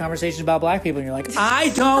had conversations about black people, and you're like, I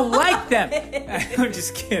don't like them. I'm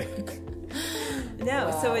just kidding. no,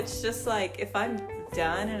 Wow. so it's just like if I'm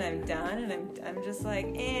done and I'm just like,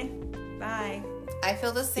 bye. I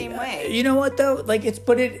feel the same way. You know what though? Like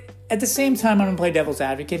at the same time, I'm gonna play devil's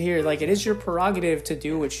advocate here. Like, it is your prerogative to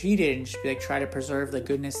do what she did and just be like, try to preserve the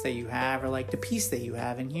goodness that you have or like the peace that you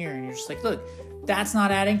have in here. And you're just like, look, that's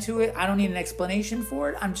not adding to it. I don't need an explanation for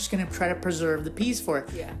it. I'm just gonna try to preserve the peace for it.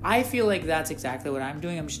 Yeah. I feel like that's exactly what I'm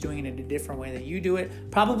doing. I'm just doing it in a different way that you do it.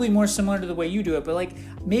 Probably more similar to the way you do it, but like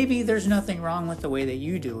maybe there's nothing wrong with the way that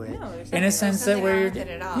you do it. No, there's in nothing a sense that wrong we're with it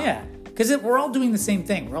at all. yeah. Because we're all doing the same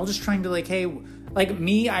thing. We're all just trying to like, hey, like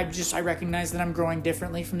me, I recognize that I'm growing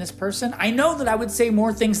differently from this person. I know that I would say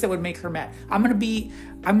more things that would make her mad. I'm gonna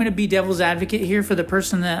be devil's advocate here for the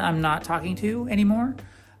person that I'm not talking to anymore.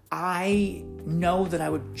 I know that I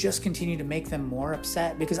would just continue to make them more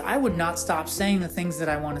upset because I would not stop saying the things that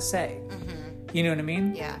I want to say. Mm-hmm. You know what I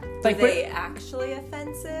mean? Yeah. Like, Were they actually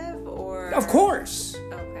offensive or? of course.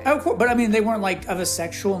 Okay. Of course, but I mean, they weren't like of a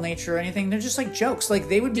sexual nature or anything. They're just like jokes. Like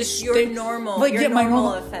they would Just be your they, normal- like your yeah, my normal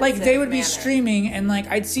normal. offensive Like they would be manner. streaming, and like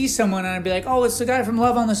I'd see someone, and I'd be like, "Oh, it's the guy from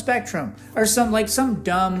Love on the Spectrum," or some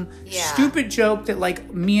dumb, Yeah. stupid joke that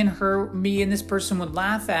like me and this person would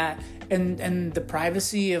laugh at, and the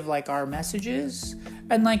privacy of like our messages,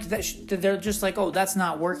 and like that they're just like, "Oh, that's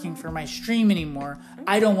not working for my stream anymore.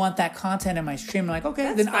 I don't want that content in my stream." I'm like,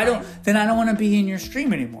 okay, That's then I don't want to be in your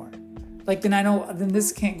stream anymore. Like, then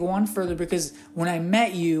this can't go on further because when I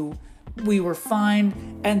met you, we were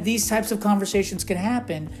fine, and these types of conversations can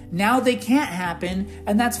happen. Now they can't happen,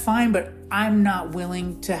 and that's fine, but I'm not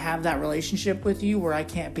willing to have that relationship with you where I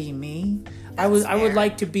can't be me. I would fair.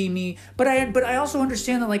 like to be me, but I also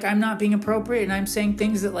understand that like I'm not being appropriate and I'm saying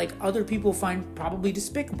things that like other people find probably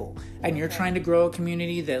despicable, and you're trying to grow a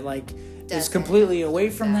community that like is Doesn't completely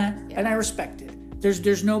away from that, yeah. and I respect it.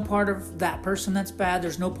 There's no part of that person that's bad.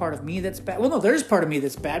 There's no part of me that's bad. Well, no, there's part of me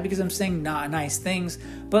that's bad because I'm saying not nice things.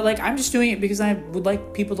 But like I'm just doing it because I would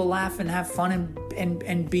like people to laugh and have fun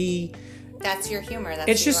and be. That's your humor. That's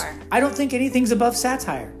It's who just you are. I don't think anything's above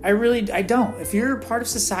satire. I don't. If you're a part of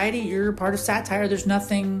society, you're a part of satire. There's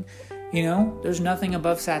nothing, there's nothing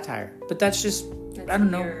above satire. But that's just I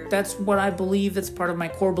don't know. That's what I believe. That's part of my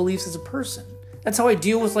core beliefs as a person. That's how I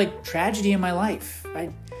deal with like tragedy in my life.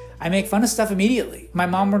 I make fun of stuff immediately. My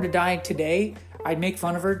mom were to die today, I'd make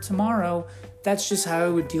fun of her tomorrow. That's just how I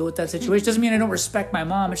would deal with that situation. Doesn't mean I don't respect my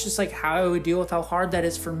mom. It's just like how I would deal with how hard that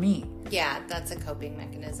is for me. Yeah, that's a coping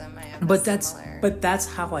mechanism. I have But similar. that's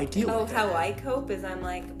how I deal Oh, with it. how I cope is I'm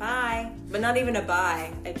like, bye. But not even a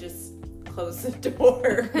bye. I just close the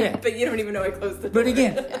door. Yeah. But you don't even know I closed the door. But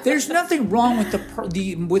again, there's nothing wrong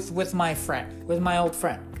with with my friend, with my old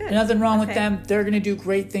friend. Good. Nothing wrong with Okay. them. They're going to do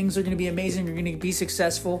great things. They're going to be amazing. They're going to be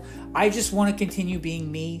successful. I just want to continue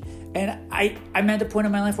being me. And I'm at the point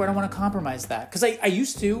in my life where I don't want to compromise that. Because I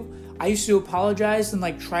used to apologize and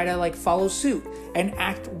like try to like follow suit and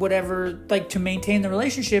act whatever, like to maintain the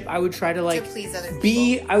relationship. I would try to like please other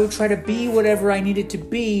people. I would try to be whatever I needed to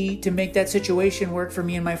be to make that situation work for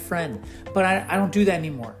me and my friend. But I don't do that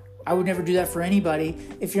anymore. I would never do that for anybody.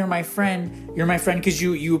 If you're my friend because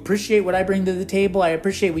you appreciate what I bring to the table. I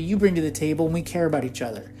appreciate what you bring to the table, and we care about each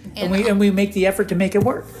other. And we make the effort to make it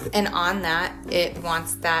work. And on that,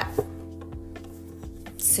 once that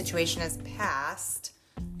situation has passed,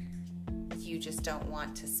 you just don't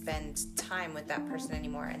want to spend time with that person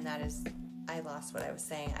anymore. And that is, I lost what I was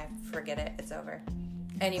saying. I forget it. It's over.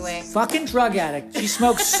 Anyway. Fucking drug addict. She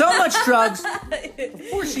smoked so much drugs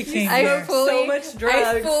before she came here. So much drugs.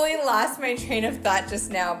 I fully lost my train of thought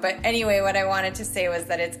just now. But anyway, what I wanted to say was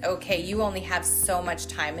that it's okay. You only have so much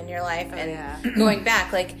time in your life. And going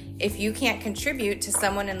back, like, if you can't contribute to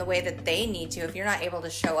someone in the way that they need to, if you're not able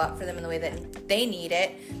to show up for them in the way that they need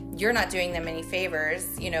it, you're not doing them any favors,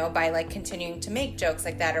 by like continuing to make jokes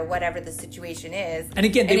like that or whatever the situation is. And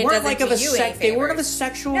again, they it weren't doesn't like do of a you any they weren't of a favors.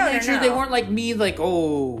 sexual No, nature. no. They weren't like me, like,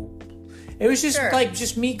 oh. It was just Sure. like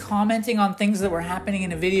just me commenting on things that were happening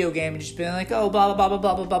in a video game and just being like, oh, blah, blah, blah,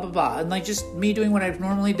 blah, blah, blah, blah, blah. And like just me doing what I've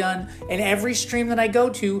normally done in every stream that I go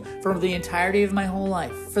to for the entirety of my whole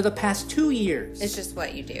life for the past 2 years. It's just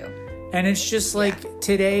what you do. And it's just like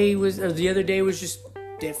today was, or the other day was just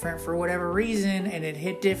different for whatever reason, and it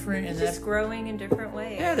hit different. And just growing in different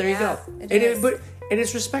ways. Yeah, there you go. It is, but it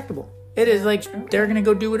is respectable. It is like they're gonna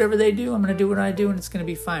go do whatever they do. I'm gonna do what I do, and it's gonna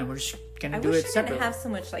be fine. We're just gonna do it separately. I wish I didn't have so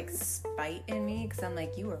much like spite in me, because I'm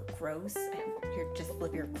like, you are gross. You're just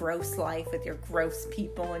live your gross life with your gross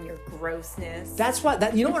people and your grossness. That's why.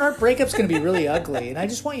 You know what? Our breakup's gonna be really ugly, and I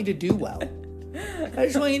just want you to do well. I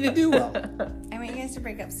just want you to do well. I want you guys to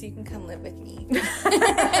break up so you can come live with me. Make it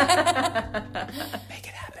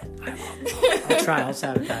happen. I'll try. I'll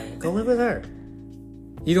sabotage it. Go live with her.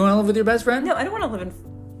 You don't want to live with your best friend? No, I don't want to live in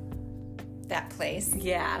that place.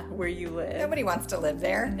 Yeah, where you live. Nobody wants to live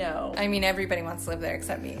there. No. I mean, everybody wants to live there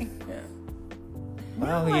except me. Yeah.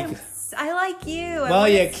 Well, no, I like you. Well,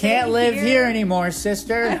 you can't live here anymore,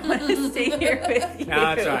 sister. I want to stay here with you.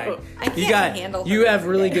 No, that's right. I can't handle You have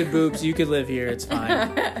really good boobs. You could live here. It's fine.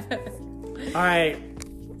 All right.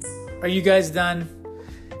 Are you guys done?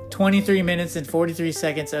 23 minutes and 43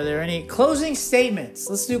 seconds. Are there any closing statements?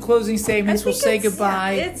 Let's do closing statements. We'll say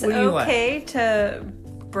goodbye. It's okay to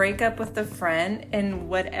break up with a friend in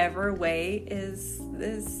whatever way is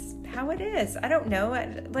how it is. I don't know.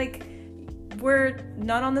 Like, we're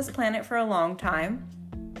not on this planet for a long time.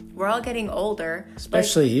 We're all getting older.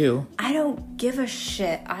 Especially you. I don't give a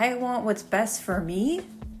shit. I want what's best for me,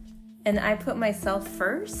 and I put myself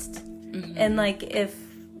first. Mm-hmm. And like, if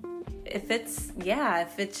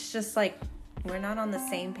it's just like we're not on the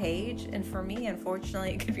same page, and for me,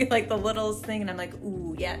 unfortunately, it could be like the littlest thing, and I'm like,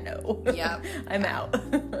 ooh, yeah, no. Yep. I'm out.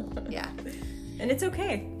 Yeah. And it's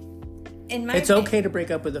okay. It's okay to break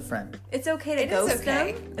up with a friend. It's okay to ghost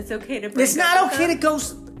them. It's okay to break It's not okay to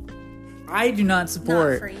ghost. I do not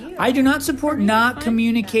support. Not for you. I do not support not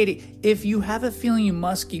communicating. If you have a feeling, you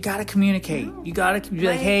gotta communicate. No. You gotta be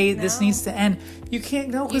like, hey, this needs to end. You can't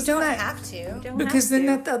know. You don't have to. Because then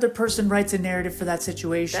the other person writes a narrative for that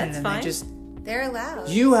situation. That's fine. They're allowed.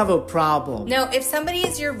 You have a problem. No, if somebody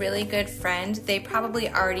is your really good friend, they probably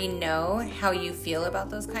already know how you feel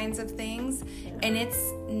about those kinds of things. Yeah. And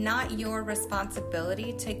it's not your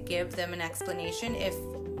responsibility to give them an explanation if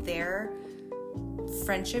their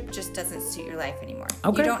friendship just doesn't suit your life anymore.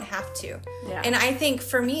 Okay. You don't have to. Yeah. And I think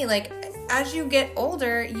for me, like, as you get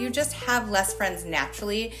older, you just have less friends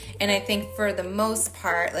naturally. And I think for the most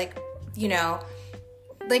part, like, you know,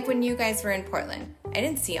 like when you guys were in Portland, I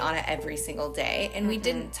didn't see Anna every single day, and we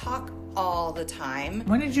didn't talk all the time.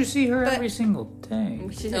 When did you see her every single day?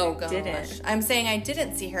 Oh, gosh. Didn't. I'm saying I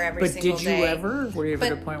didn't see her every single day. But did you ever? Were you ever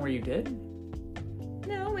at a point where you did?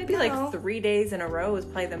 No, maybe like 3 days in a row was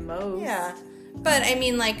probably the most. Yeah. But I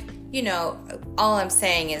mean, like, you know, all I'm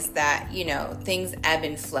saying is that, you know, things ebb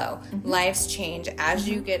and flow. Mm-hmm. Lives change as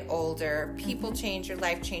you get older. People change, your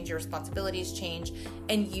life change, your responsibilities change,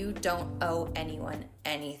 and you don't owe anyone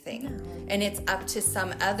anything. No. And it's up to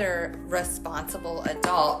some other responsible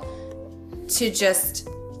adult to just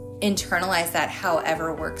internalize that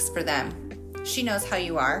however works for them. She knows how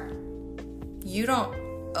you are. You don't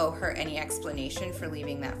owe her any explanation for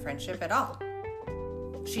leaving that friendship at all.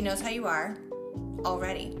 She knows how you are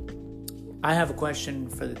already. I have a question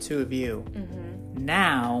for the two of you. Mm-hmm.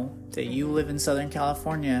 Now that you live in Southern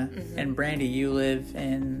California, and Brandi, you live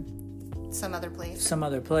in some other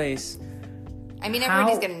place. I mean,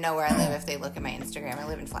 everybody's going to know where I live if they look at my Instagram. I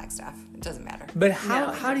live in Flagstaff. It doesn't matter. But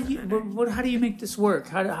how do you make this work?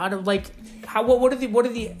 What are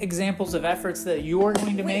the examples of efforts that you're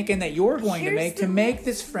going to make and that you're going to make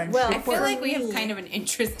this friendship work? I feel like we have kind of an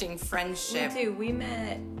interesting friendship. We do. We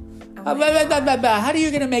met. How are you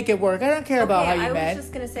going to make it work? I don't care about how you met. I was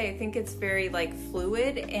just going to say, I think it's very like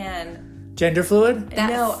fluid and gender fluid.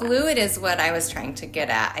 Fluid is what I was trying to get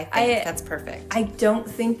at. I think that's perfect. I don't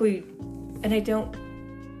think and I don't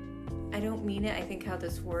mean it, I think how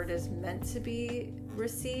this word is meant to be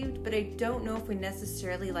received, but I don't know if we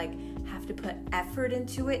necessarily like have to put effort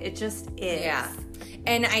into it. It just is. Yeah.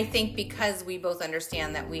 And I think because we both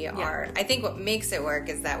understand that we are, I think what makes it work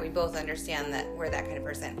is that we both understand that we're that kind of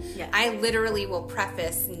person. Yeah. I literally will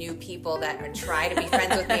preface new people that try to be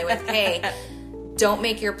friends with me with, hey, don't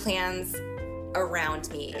make your plans around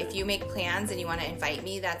me. If you make plans and you want to invite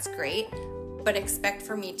me, that's great. But expect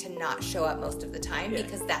for me to not show up most of the time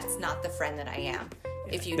because that's not the friend that I am.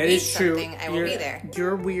 If you need something, I will be there.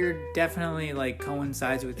 Your weird definitely like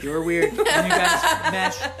coincides with your weird. When you guys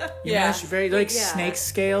mesh, mesh very like snake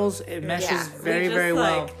scales. It meshes very, very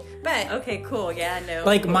well. But Okay, cool. Yeah, no.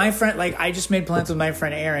 Like my friend, like I just made plans with my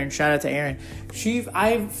friend Erin. Shout out to Erin. She's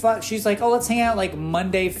like, oh, let's hang out like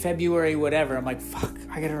Monday, February, whatever. I'm like, fuck,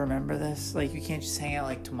 I gotta remember this. Like, you can't just hang out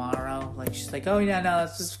like tomorrow. Like, she's like, oh yeah, no,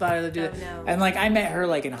 let's just fine, let's do it. no. And like, I met her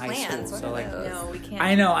like in high Plans, school, what so are like, those? no, we can't.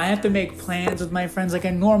 I know I have to make plans with my friends like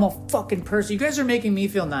a normal fucking person. You guys are making me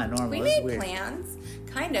feel not normal. we This is made weird. plans.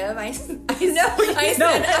 Kind of. I know. No, I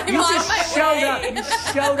said I'm you on just my showed way. up. You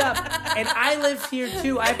showed up, and I live here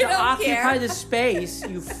too. I have to don't occupy care. the space.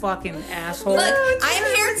 You fucking asshole. Look, it's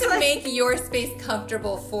I'm here to like- make your space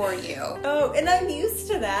comfortable for you. Oh, and I'm used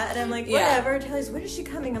to that. And I'm like, Yeah. whatever. Taylor's, when is she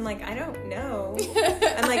coming? I'm like, I don't know.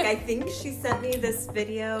 I'm like, I think she sent me this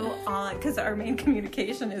video on, because our main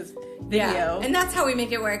communication is video. Yeah, and that's how we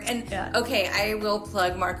make it work. And Yeah. okay, I will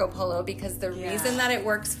plug Marco Polo because the Yeah. reason that it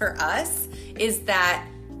works for us is that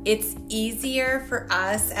it's easier for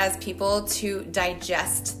us as people to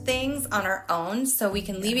digest things on our own, so we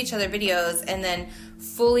can leave each other videos and then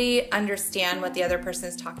fully understand what the other person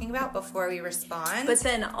is talking about before we respond. But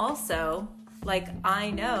then also, like, I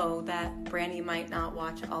know that Brandi might not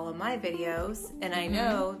watch all of my videos, and I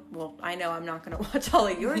know I'm not going to watch all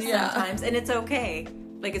of yours Yeah. sometimes, and it's okay.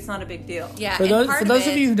 Like, it's not a big deal. yeah, For and those, part for those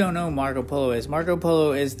it- of you who don't know who Marco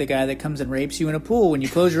Polo is the guy that comes and rapes you in a pool when you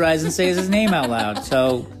close your eyes and says his name out loud.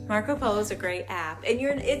 So Marco Polo is a great app, and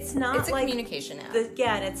it's not it's a like communication app.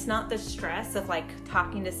 and it's not the stress of like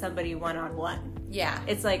talking to somebody one-on-one. Yeah.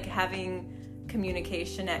 It's like having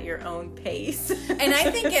communication at your own pace. And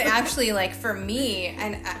I think it actually, like, for me,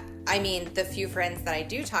 and I mean, the few friends that I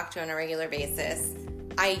do talk to on a regular basis,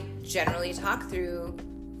 I generally talk through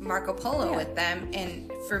Marco Polo with them.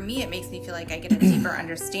 And for me, it makes me feel like I get a deeper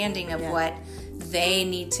understanding of what they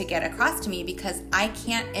need to get across to me, because I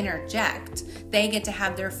can't interject. They get to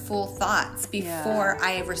have their full thoughts before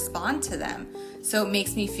I respond to them. So it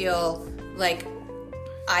makes me feel like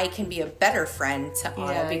I can be a better friend to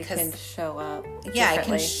Anna because you can show up. I can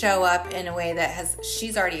differently. show up in a way that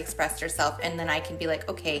she's already expressed herself, and then I can be like,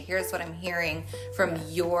 okay, here's what I'm hearing from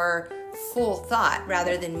your full thought,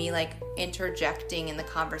 rather than me like interjecting in the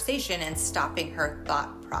conversation and stopping her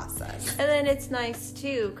thought process. And then it's nice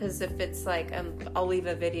too, because if it's like, I'll leave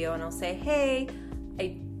a video and I'll say, hey,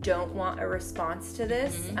 I don't want a response to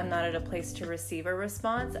this. I'm not at a place to receive a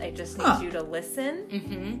response. I just need you to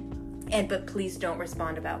listen. But please don't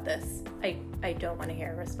respond about this. I don't want to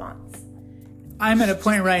hear a response. I'm at a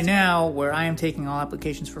point right now where I am taking all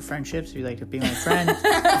applications for friendships. If you'd like to be my friend,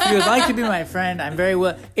 if you would like to be my friend, I'm very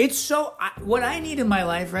well. It's so what I need in my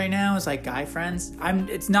life right now is like guy friends.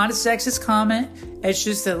 It's not a sexist comment. It's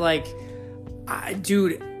just that like,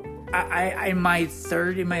 dude, I in my mid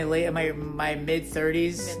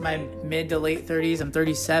 30s, my mid to late 30s. I'm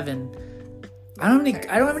 37. I don't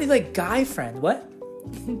have any like guy friends. What?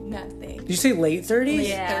 Nothing. Did you say late 30s?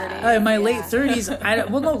 Yeah. In my late 30s,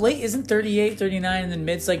 no, late isn't 38, 39, and then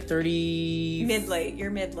mid's like 30. Mid-late. You're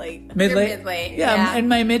mid-late. Mid-late? You're mid-late, Yeah, yeah. in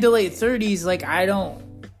my mid to late 30s, like I don't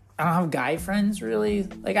have guy friends really.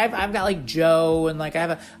 Like I've got like Joe, and like I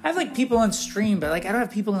have like people on stream, but like I don't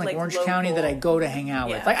have people in like Orange local. County that I go to hang out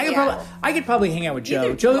with. Yeah. Like I could probably hang out with Joe.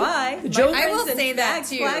 Neither Joe, do I. Joe. I will say that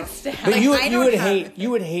too. Flagstaff. But Like, you I you don't would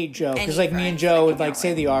have hate Joe, because any like me and friends Joe I would can like out say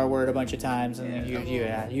with. the R word a bunch of times, and then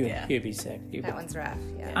you'd be sick. That one's rough.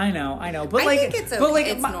 Yeah. I know, but I like, think it's okay. but like,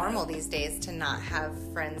 it's normal these days to not have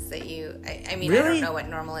friends that you. I mean, I Really? don't know what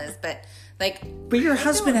normal is, but like. But your I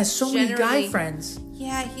husband don't has so many guy generally- friends.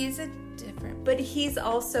 Yeah, he's a different. But he's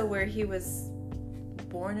also where he was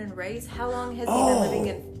born and raised. How long has he been living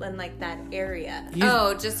in like that area?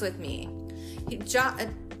 Oh, just with me.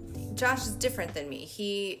 Josh is different than me.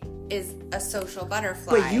 He is a social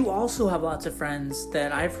butterfly. But you also have lots of friends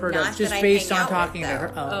that I've heard Not of just that I based hang on out talking with, to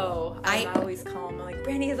her. though. I always call him. I'm like,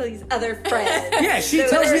 Brandi has all these other friends. Yeah, she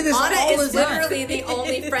tells me this Anna all the is time. literally the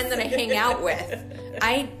only friend that I hang out with.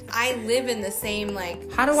 I live in the same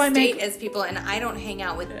like How do I state make- as people, and I don't hang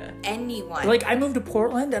out with anyone. Like I moved to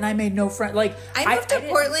Portland and I made no friends. Like I moved to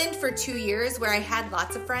Portland for 2 years where I had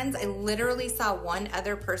lots of friends. I literally saw one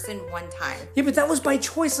other person one time. Yeah, but that was by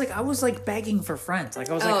choice. Like I was like begging for friends. Like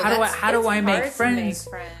I was like, Oh, how do I it's make hard to friends? make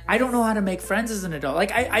friends. I don't know how to make friends as an adult.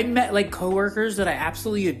 Like I met like coworkers that I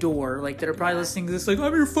absolutely adore. Like that are probably listening to this. Like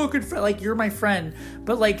I'm your fucking friend. Like you're my friend.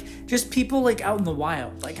 But like just people like out in the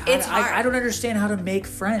wild. Like It's hard. I don't understand how to make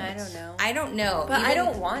friends. I don't know. I don't know. But I Even-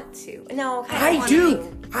 don't want to. No, I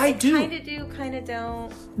do. I do. Kind of do, kind of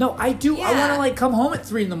don't. No, I do. I Yeah. want to like come home at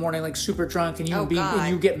 3 a.m, like super drunk, and Oh, God. and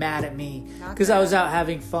you get mad at me Not because I was out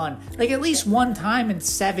having fun. Like at least one time in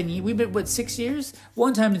 7 years. We've been 6 years.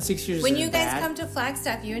 One time in 6 years. When isn't you guys bad. come to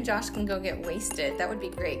Flagstaff, you and Josh can go get wasted. That would be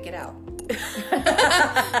great. Get out.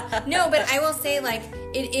 No, but I will say, like,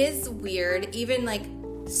 It is weird. Even like,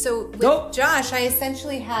 so with Josh, I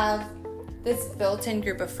essentially have this built-in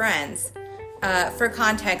group of friends. For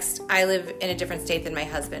context, I live in a different state than my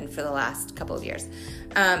husband for the last couple of years.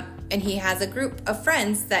 And he has a group of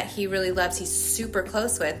friends that he really loves. He's super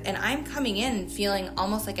close with. And I'm coming in feeling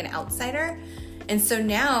almost like an outsider. And so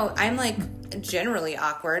now I'm like generally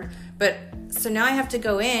awkward. But so now I have to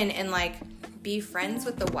go in and like be friends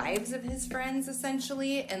with the wives of his friends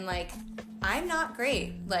essentially. And like, I'm not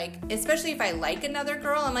great. Like, especially if I like another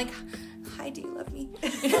girl, I'm like, hi, do you love me?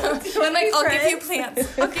 You know? I'm like, I'll give you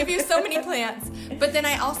plants. I'll give you so many plants. But then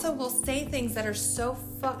I also will say things that are so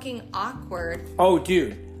fucking awkward. Oh,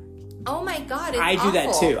 dude. Oh my God, it's I do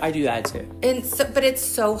that too. And so, but it's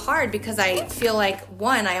so hard because I feel like,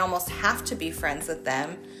 one, I almost have to be friends with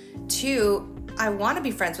them. Two, I want to be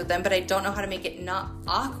friends with them, but I don't know how to make it not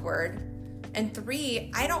awkward. And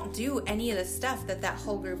three, I don't do any of the stuff that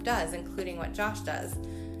whole group does, including what Josh does.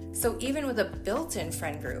 So even with a built-in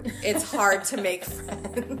friend group, it's hard to make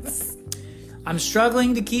friends. I'm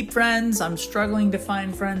struggling to keep friends. I'm struggling to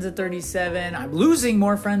find friends at 37. I'm losing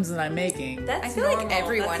more friends than I'm making. That's I feel normal. like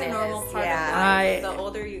everyone That's a normal is. part Yeah. of life. The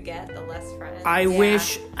older you get, the less friends. I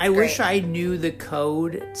wish I knew the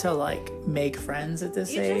code to like make friends at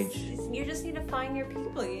this age. You just need to find your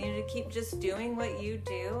people. You need to keep just doing what you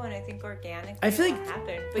do, and I think organically I feel it'll like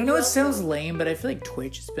happen. I know it sounds lame, but I feel like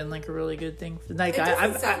Twitch has been like a really good thing. Like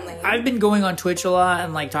I've been going on Twitch a lot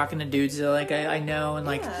and like talking to dudes that like I know and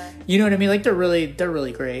like Yeah. you know what I mean. Like they're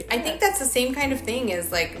really great. I think that's the same kind of thing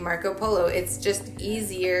as like Marco Polo. It's just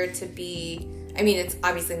easier to be, I mean, it's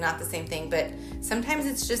obviously not the same thing, but sometimes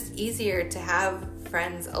it's just easier to have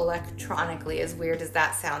friends electronically, as weird as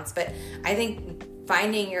that sounds. But I think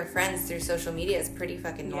finding your friends through social media is pretty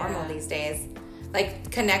fucking normal these days.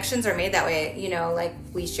 Like connections are made that way, you know, like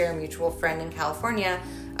we share a mutual friend in California.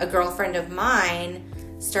 A girlfriend of mine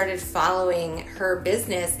started following her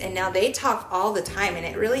business and now they talk all the time, and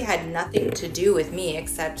it really had nothing to do with me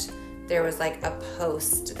except there was like a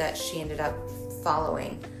post that she ended up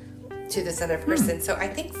following to this other person. So I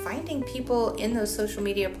think finding people in those social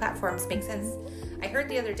media platforms makes sense. I heard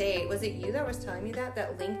the other day, was it you that was telling me that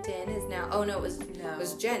LinkedIn is now, it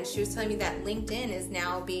was Jen. She was telling me that LinkedIn is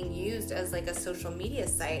now being used as like a social media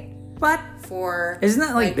site. What? For isn't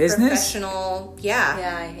that like business? Professional, yeah.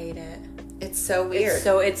 Yeah, I hate it. It's so weird.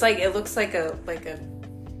 It's like it looks like a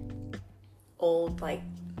old like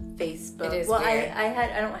Facebook. It is well, weird.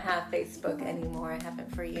 I don't have Facebook anymore. I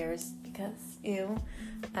haven't for years because ew.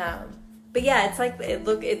 But yeah, it's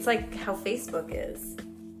like how Facebook is.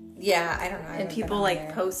 Yeah, I don't know. And people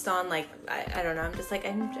like post on like I don't know. I'm just like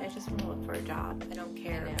I just want to look for a job. I don't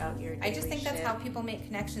care about your. I just think that's how people make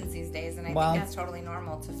connections these days, and I think that's totally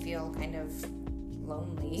normal to feel kind of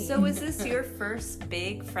lonely. So is this your first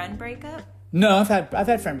big friend breakup? No, I've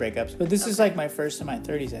had friend breakups, but this is like my first in my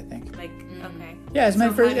 30s, I think. Like okay. Yeah, it's my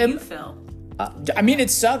first. How do you feel? I mean,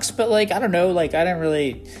 it sucks, but like I don't know, like I don't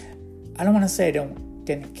want to say I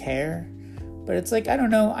didn't care. But it's like, I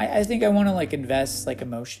don't know, I think I want to like invest like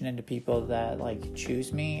emotion into people that like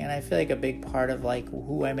choose me. And I feel like a big part of like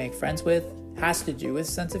who I make friends with has to do with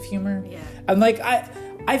sense of humor. Yeah. And like,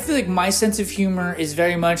 I feel like my sense of humor is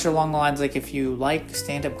very much along the lines, like if you like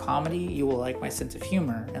stand-up comedy, you will like my sense of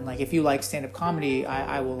humor. And like, if you like stand-up comedy,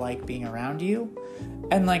 I will like being around you.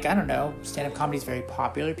 And like, I don't know, stand-up comedy is very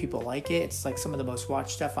popular. People like it. It's like some of the most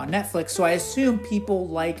watched stuff on Netflix. So I assume people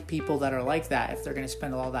like people that are like that if they're going to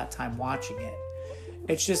spend all that time watching it.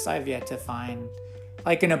 It's just I've yet to find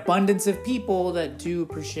like an abundance of people that do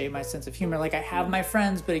appreciate my sense of humor. Like I have my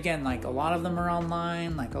friends, but again, like a lot of them are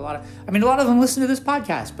online. Like a lot of them listen to this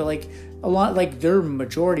podcast, but like a lot, like they're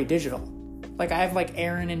majority digital. Like I have like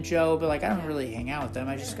Aaron and Joe, but like I don't really hang out with them.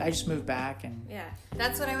 I just moved back and yeah,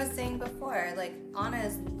 that's what I was saying before. Like Anna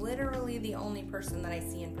is literally the only person that I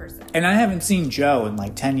see in person. And I haven't seen Joe in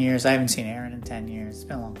like 10 years. I haven't seen Aaron in 10 years. It's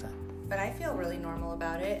been a long time. But I feel really normal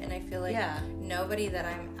about it, and I feel like nobody that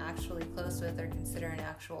I'm actually close with or consider an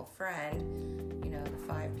actual friend, you know,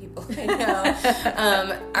 the 5 people I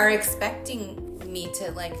know, are expecting me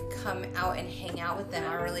to like come out and hang out with them.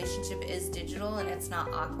 Our relationship is digital, and it's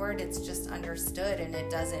not awkward. It's just understood, and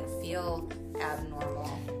it doesn't feel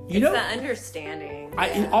abnormal. It's the understanding.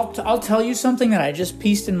 I'll tell you something that I just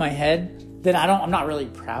pieced in my head that I'm not really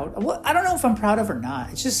proud of. Well, I don't know if I'm proud of or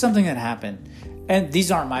not. It's just something that happened. And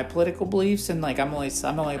these aren't my political beliefs, and like I'm only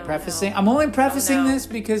prefacing. No. I'm only prefacing this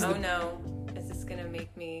because. Is this gonna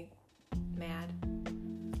make me mad?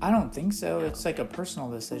 I don't think so. No, it's like a personal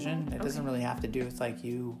decision. It doesn't really have to do with like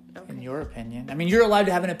you and your opinion. I mean, you're allowed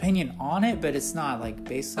to have an opinion on it, but it's not like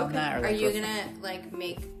based on that. Or, are you gonna like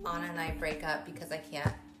make Anna and I break up because I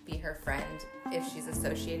can't be her friend if she's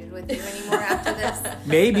associated with you anymore after this?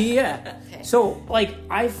 Maybe, yeah. Okay. So, like,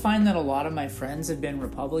 I find that a lot of my friends have been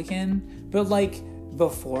Republican, but, like,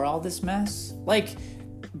 before all this mess, like,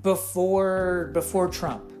 before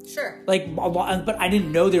Trump. Sure. Like, a lot, but I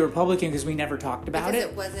didn't know they were Republican because we never talked about because it.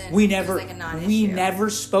 it wasn't. We it never. was like a non-issue. We never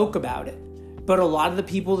spoke about it. But a lot of the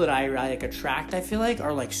people that I like attract, I feel like,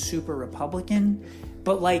 are like super Republican.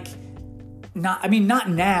 But like, not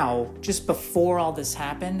now. Just before all this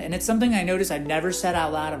happened, and it's something I noticed. I've never said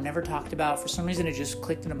out loud. I've never talked about. For some reason, it just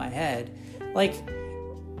clicked into my head. Like,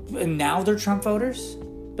 now they're Trump voters.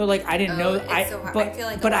 But like, I didn't know. I feel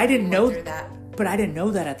like but I didn't know that. But I didn't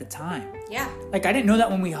know that at the time. Yeah. Like, I didn't know that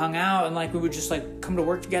when we hung out and, like, we would just, like, come to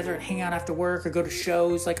work together and hang out after work or go to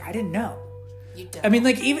shows. Like, I didn't know. You don't. I mean,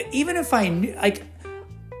 like, even if I knew, like,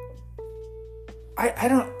 I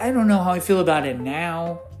don't know how I feel about it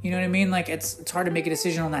now. You know what I mean? Like, it's hard to make a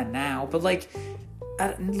decision on that now. But, like,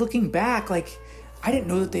 looking back, like, I didn't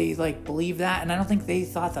know that they, like, believed that. And I don't think they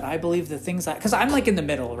thought that I believed the things that... Because I'm, like, in the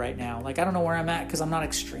middle right now. Like, I don't know where I'm at because I'm not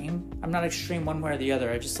extreme. I'm not extreme one way or the other.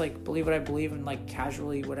 I just, like, believe what I believe and, like,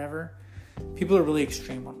 casually whatever. People are really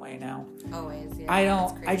extreme one way now. Always, yeah. I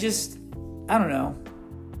don't know.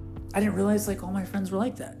 I didn't realize, like, all my friends were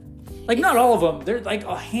like that. Like, not all of them. They're, like,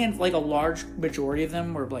 a large majority of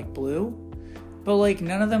them were, like, blue. But, like,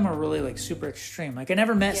 none of them are really, like, super extreme. Like, I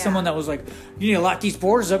never met someone that was like, you need to lock these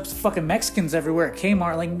borders up. There's fucking Mexicans everywhere at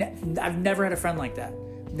Kmart. Like, I've never had a friend like that.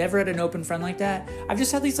 Never had an open friend like that. I've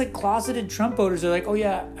just had these, like, closeted Trump voters. They're like, oh,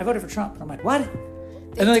 yeah, I voted for Trump. And I'm like, what?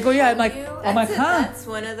 And they're like, oh, yeah. I'm like, huh? That's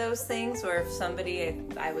one of those things where if somebody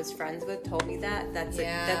I was friends with told me that's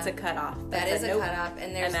a cutoff. That is a cutoff,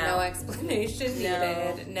 and there's no explanation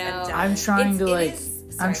needed. No. I'm trying to, like,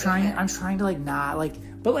 I'm trying to, like, not, like...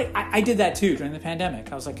 But, like, I did that, too, during the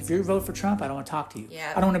pandemic. I was like, if you vote for Trump, I don't want to talk to you.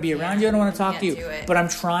 Yeah. I don't want to be around you. I don't want to talk to you. Do it. But I'm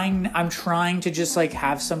trying to just, like,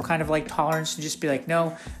 have some kind of, like, tolerance to just be like,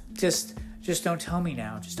 no, just don't tell me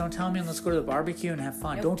now. Just don't tell me and let's go to the barbecue and have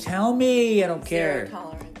fun. Nope. Don't tell me. I don't care. Zero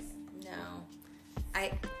tolerance. No.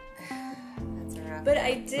 That's a rough. But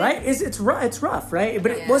I did. Right? It's rough, right?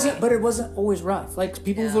 But it wasn't always rough. Like,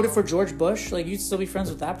 people who voted for George Bush, like, you'd still be friends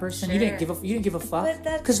with that person. Sure. You didn't give a fuck.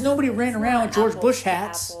 Because nobody ran around with George Bush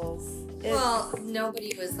hats. Well,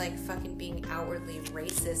 nobody was like fucking being outwardly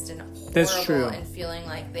racist and horrible That's true. and feeling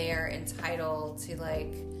like they're entitled to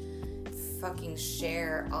like fucking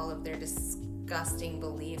share all of their disgusting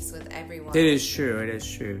beliefs with everyone. It is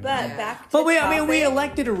true. But back to But wait, topic. I mean, we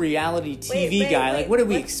elected a reality TV guy. Like, what did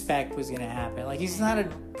we Let's- expect was going to happen? Like, he's not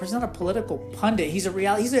a political pundit. He's a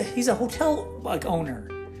reality. He's a hotel like owner.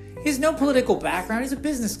 He has no political background. He's a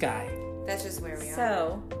business guy. That's just where we are.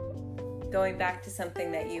 So, going back to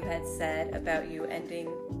something that you had said about you ending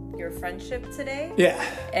your friendship today. Yeah.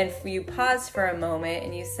 And you paused for a moment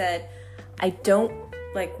and you said, I don't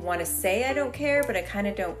like want to say I don't care, but I kind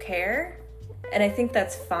of don't care. And I think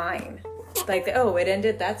that's fine. Like, oh, it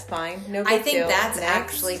ended, that's fine. No big I think deal. that Next.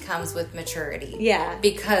 actually comes with maturity. Yeah.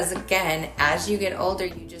 Because again, as you get older,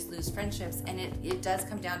 you just lose friendships. And it does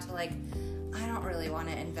come down to like, I don't really want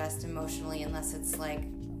to invest emotionally unless it's like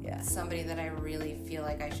somebody that I really feel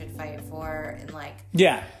like I should fight for. And like,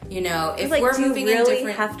 you know, if like, we're do moving you really in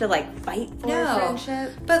different... have to like fight for a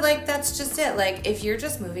friendship? But like, that's just it. Like, if you're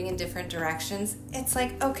just moving in different directions, it's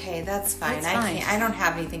like, okay, that's fine. I don't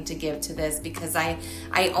have anything to give to this because I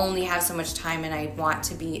only have so much time and I want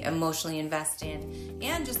to be emotionally invested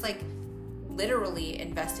and just like literally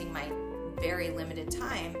investing my very limited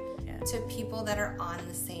time to people that are on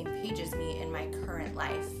the same page as me in my current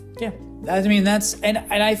life. Yeah. I mean, that's... And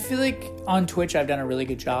I feel like on Twitch, I've done a really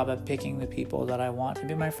good job of picking the people that I want to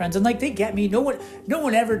be my friends. And, like, they get me. No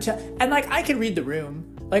one ever... And, like, I can read the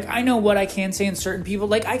room. Like, I know what I can say in certain people.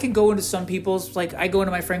 Like, I can go into some people's... Like, I go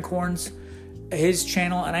into my friend Korn's, his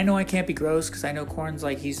channel, and I know I can't be gross because I know Korn's,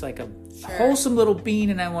 like, he's, like, a wholesome little bean,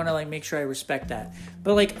 and I want to, like, make sure I respect that.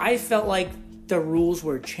 But, like, I felt like the rules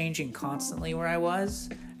were changing constantly where I was.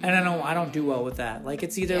 And I don't do well with that. Like,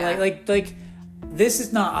 it's either like this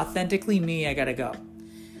is not authentically me. I gotta go.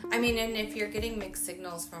 I mean, and if you're getting mixed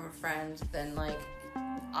signals from a friend, then like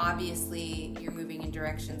obviously you're moving in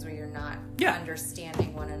directions where you're not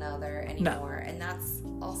understanding one another anymore, and that's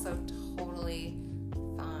also totally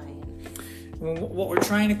fine. What we're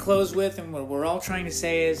trying to close with, and what we're all trying to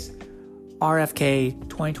say is, RFK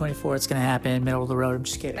 2024. It's gonna happen. Middle of the road. I'm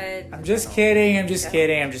just kidding. I'm just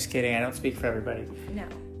kidding. I don't speak for everybody. No.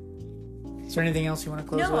 Is there anything else you want to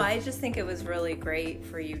close with? No, I just think it was really great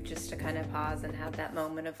for you just to kind of pause and have that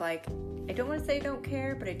moment of like, I don't want to say I don't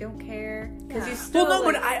care, but I don't care. Because you still... Well,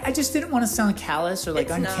 no, but I just didn't want to sound callous or like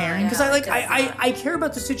uncaring. Because I care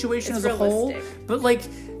about the situation as a whole. But like,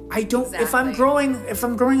 I don't, if I'm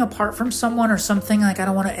growing apart from someone or something, like I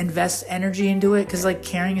don't want to invest energy into it because like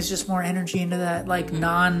caring is just more energy into that like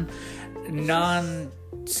non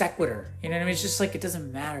sequitur. You know what I mean? It's just like, it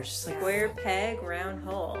doesn't matter. It's just like square peg, round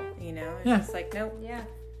hole, you know? It's just like, nope. Yeah.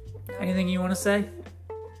 Anything you want to say?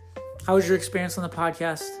 How was your experience on the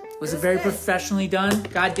podcast? Was it very good. Professionally done?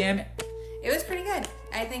 God damn it. It was pretty good.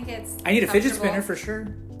 I think I need a fidget spinner for sure.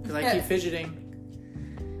 Because I keep fidgeting.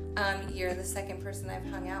 You're the second person I've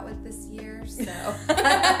hung out with this year, so.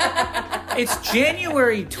 It's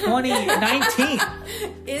January 2019.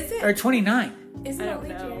 Is it? Or 29. Is it only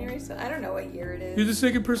January? So I don't know what year it is. You're the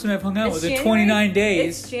second person I've hung out with in 29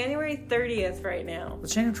 days. It's January 30th right now.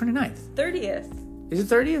 It's January 29th. 30th. Is it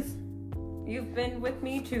 30th? You've been with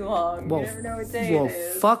me too long. You never know what day it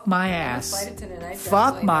is. Fuck my ass. Flight attendant, I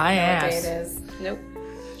Fuck my know what day ass. it is. Nope.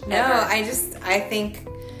 No, Never. I think,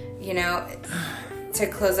 you know, to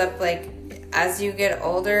close up, like, as you get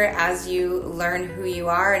older, as you learn who you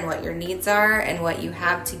are and what your needs are and what you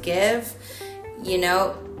have to give, you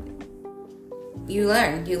know, you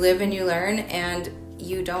learn. You live and you learn, and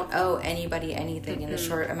you don't owe anybody anything in the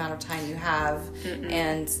short amount of time you have.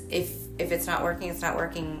 And if it's not working, it's not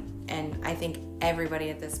working. And I think everybody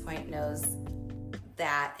at this point knows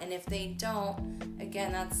that. And if they don't,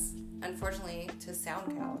 again, that's unfortunately to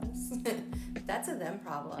sound callous. That's a them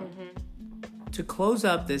problem. To close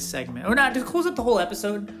up this segment, or not to close up the whole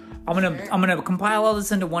episode, I'm gonna compile all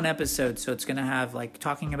this into one episode. So it's gonna have like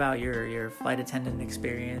talking about your flight attendant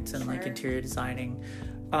experience and like interior designing,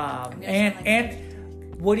 and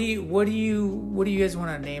what do you guys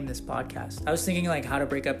want to name this podcast? I was thinking like how to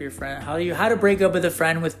break up your friend, how to break up with a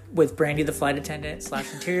friend with Brandi the flight attendant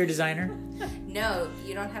 / interior designer. No,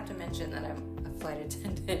 you don't have to mention that I'm a flight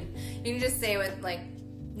attendant. You can just say with like,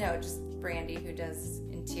 no, just Brandi who does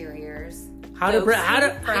interiors. How to break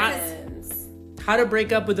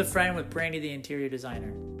up with a friend with Brandi the interior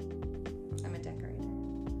designer. I'm a decorator.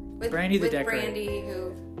 Brandi the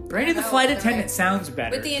decorator. Brandi The flight attendant sounds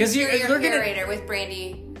better. With the interior curator, with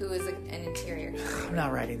Brandi, who is an interior curator. I'm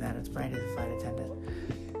not writing that. It's Brandi the flight attendant.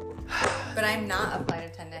 But I'm not a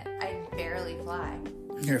flight attendant. I barely fly.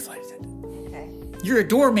 You're a flight attendant. Okay. You're a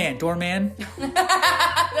doorman.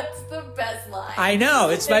 That's the best line. I know.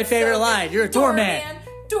 It's my favorite line. You're a doorman.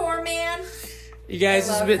 Doorman. You guys,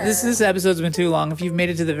 this episode's been too long. If you've made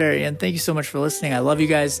it to the very end, thank you so much for listening. I love you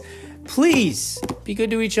guys. Please be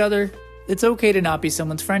good to each other. It's okay to not be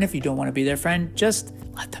someone's friend if you don't want to be their friend. Just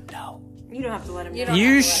let them know. You don't have to let them know.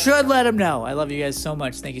 You should let them know. I love you guys so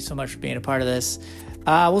much. Thank you so much for being a part of this.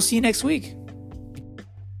 We'll see you next week.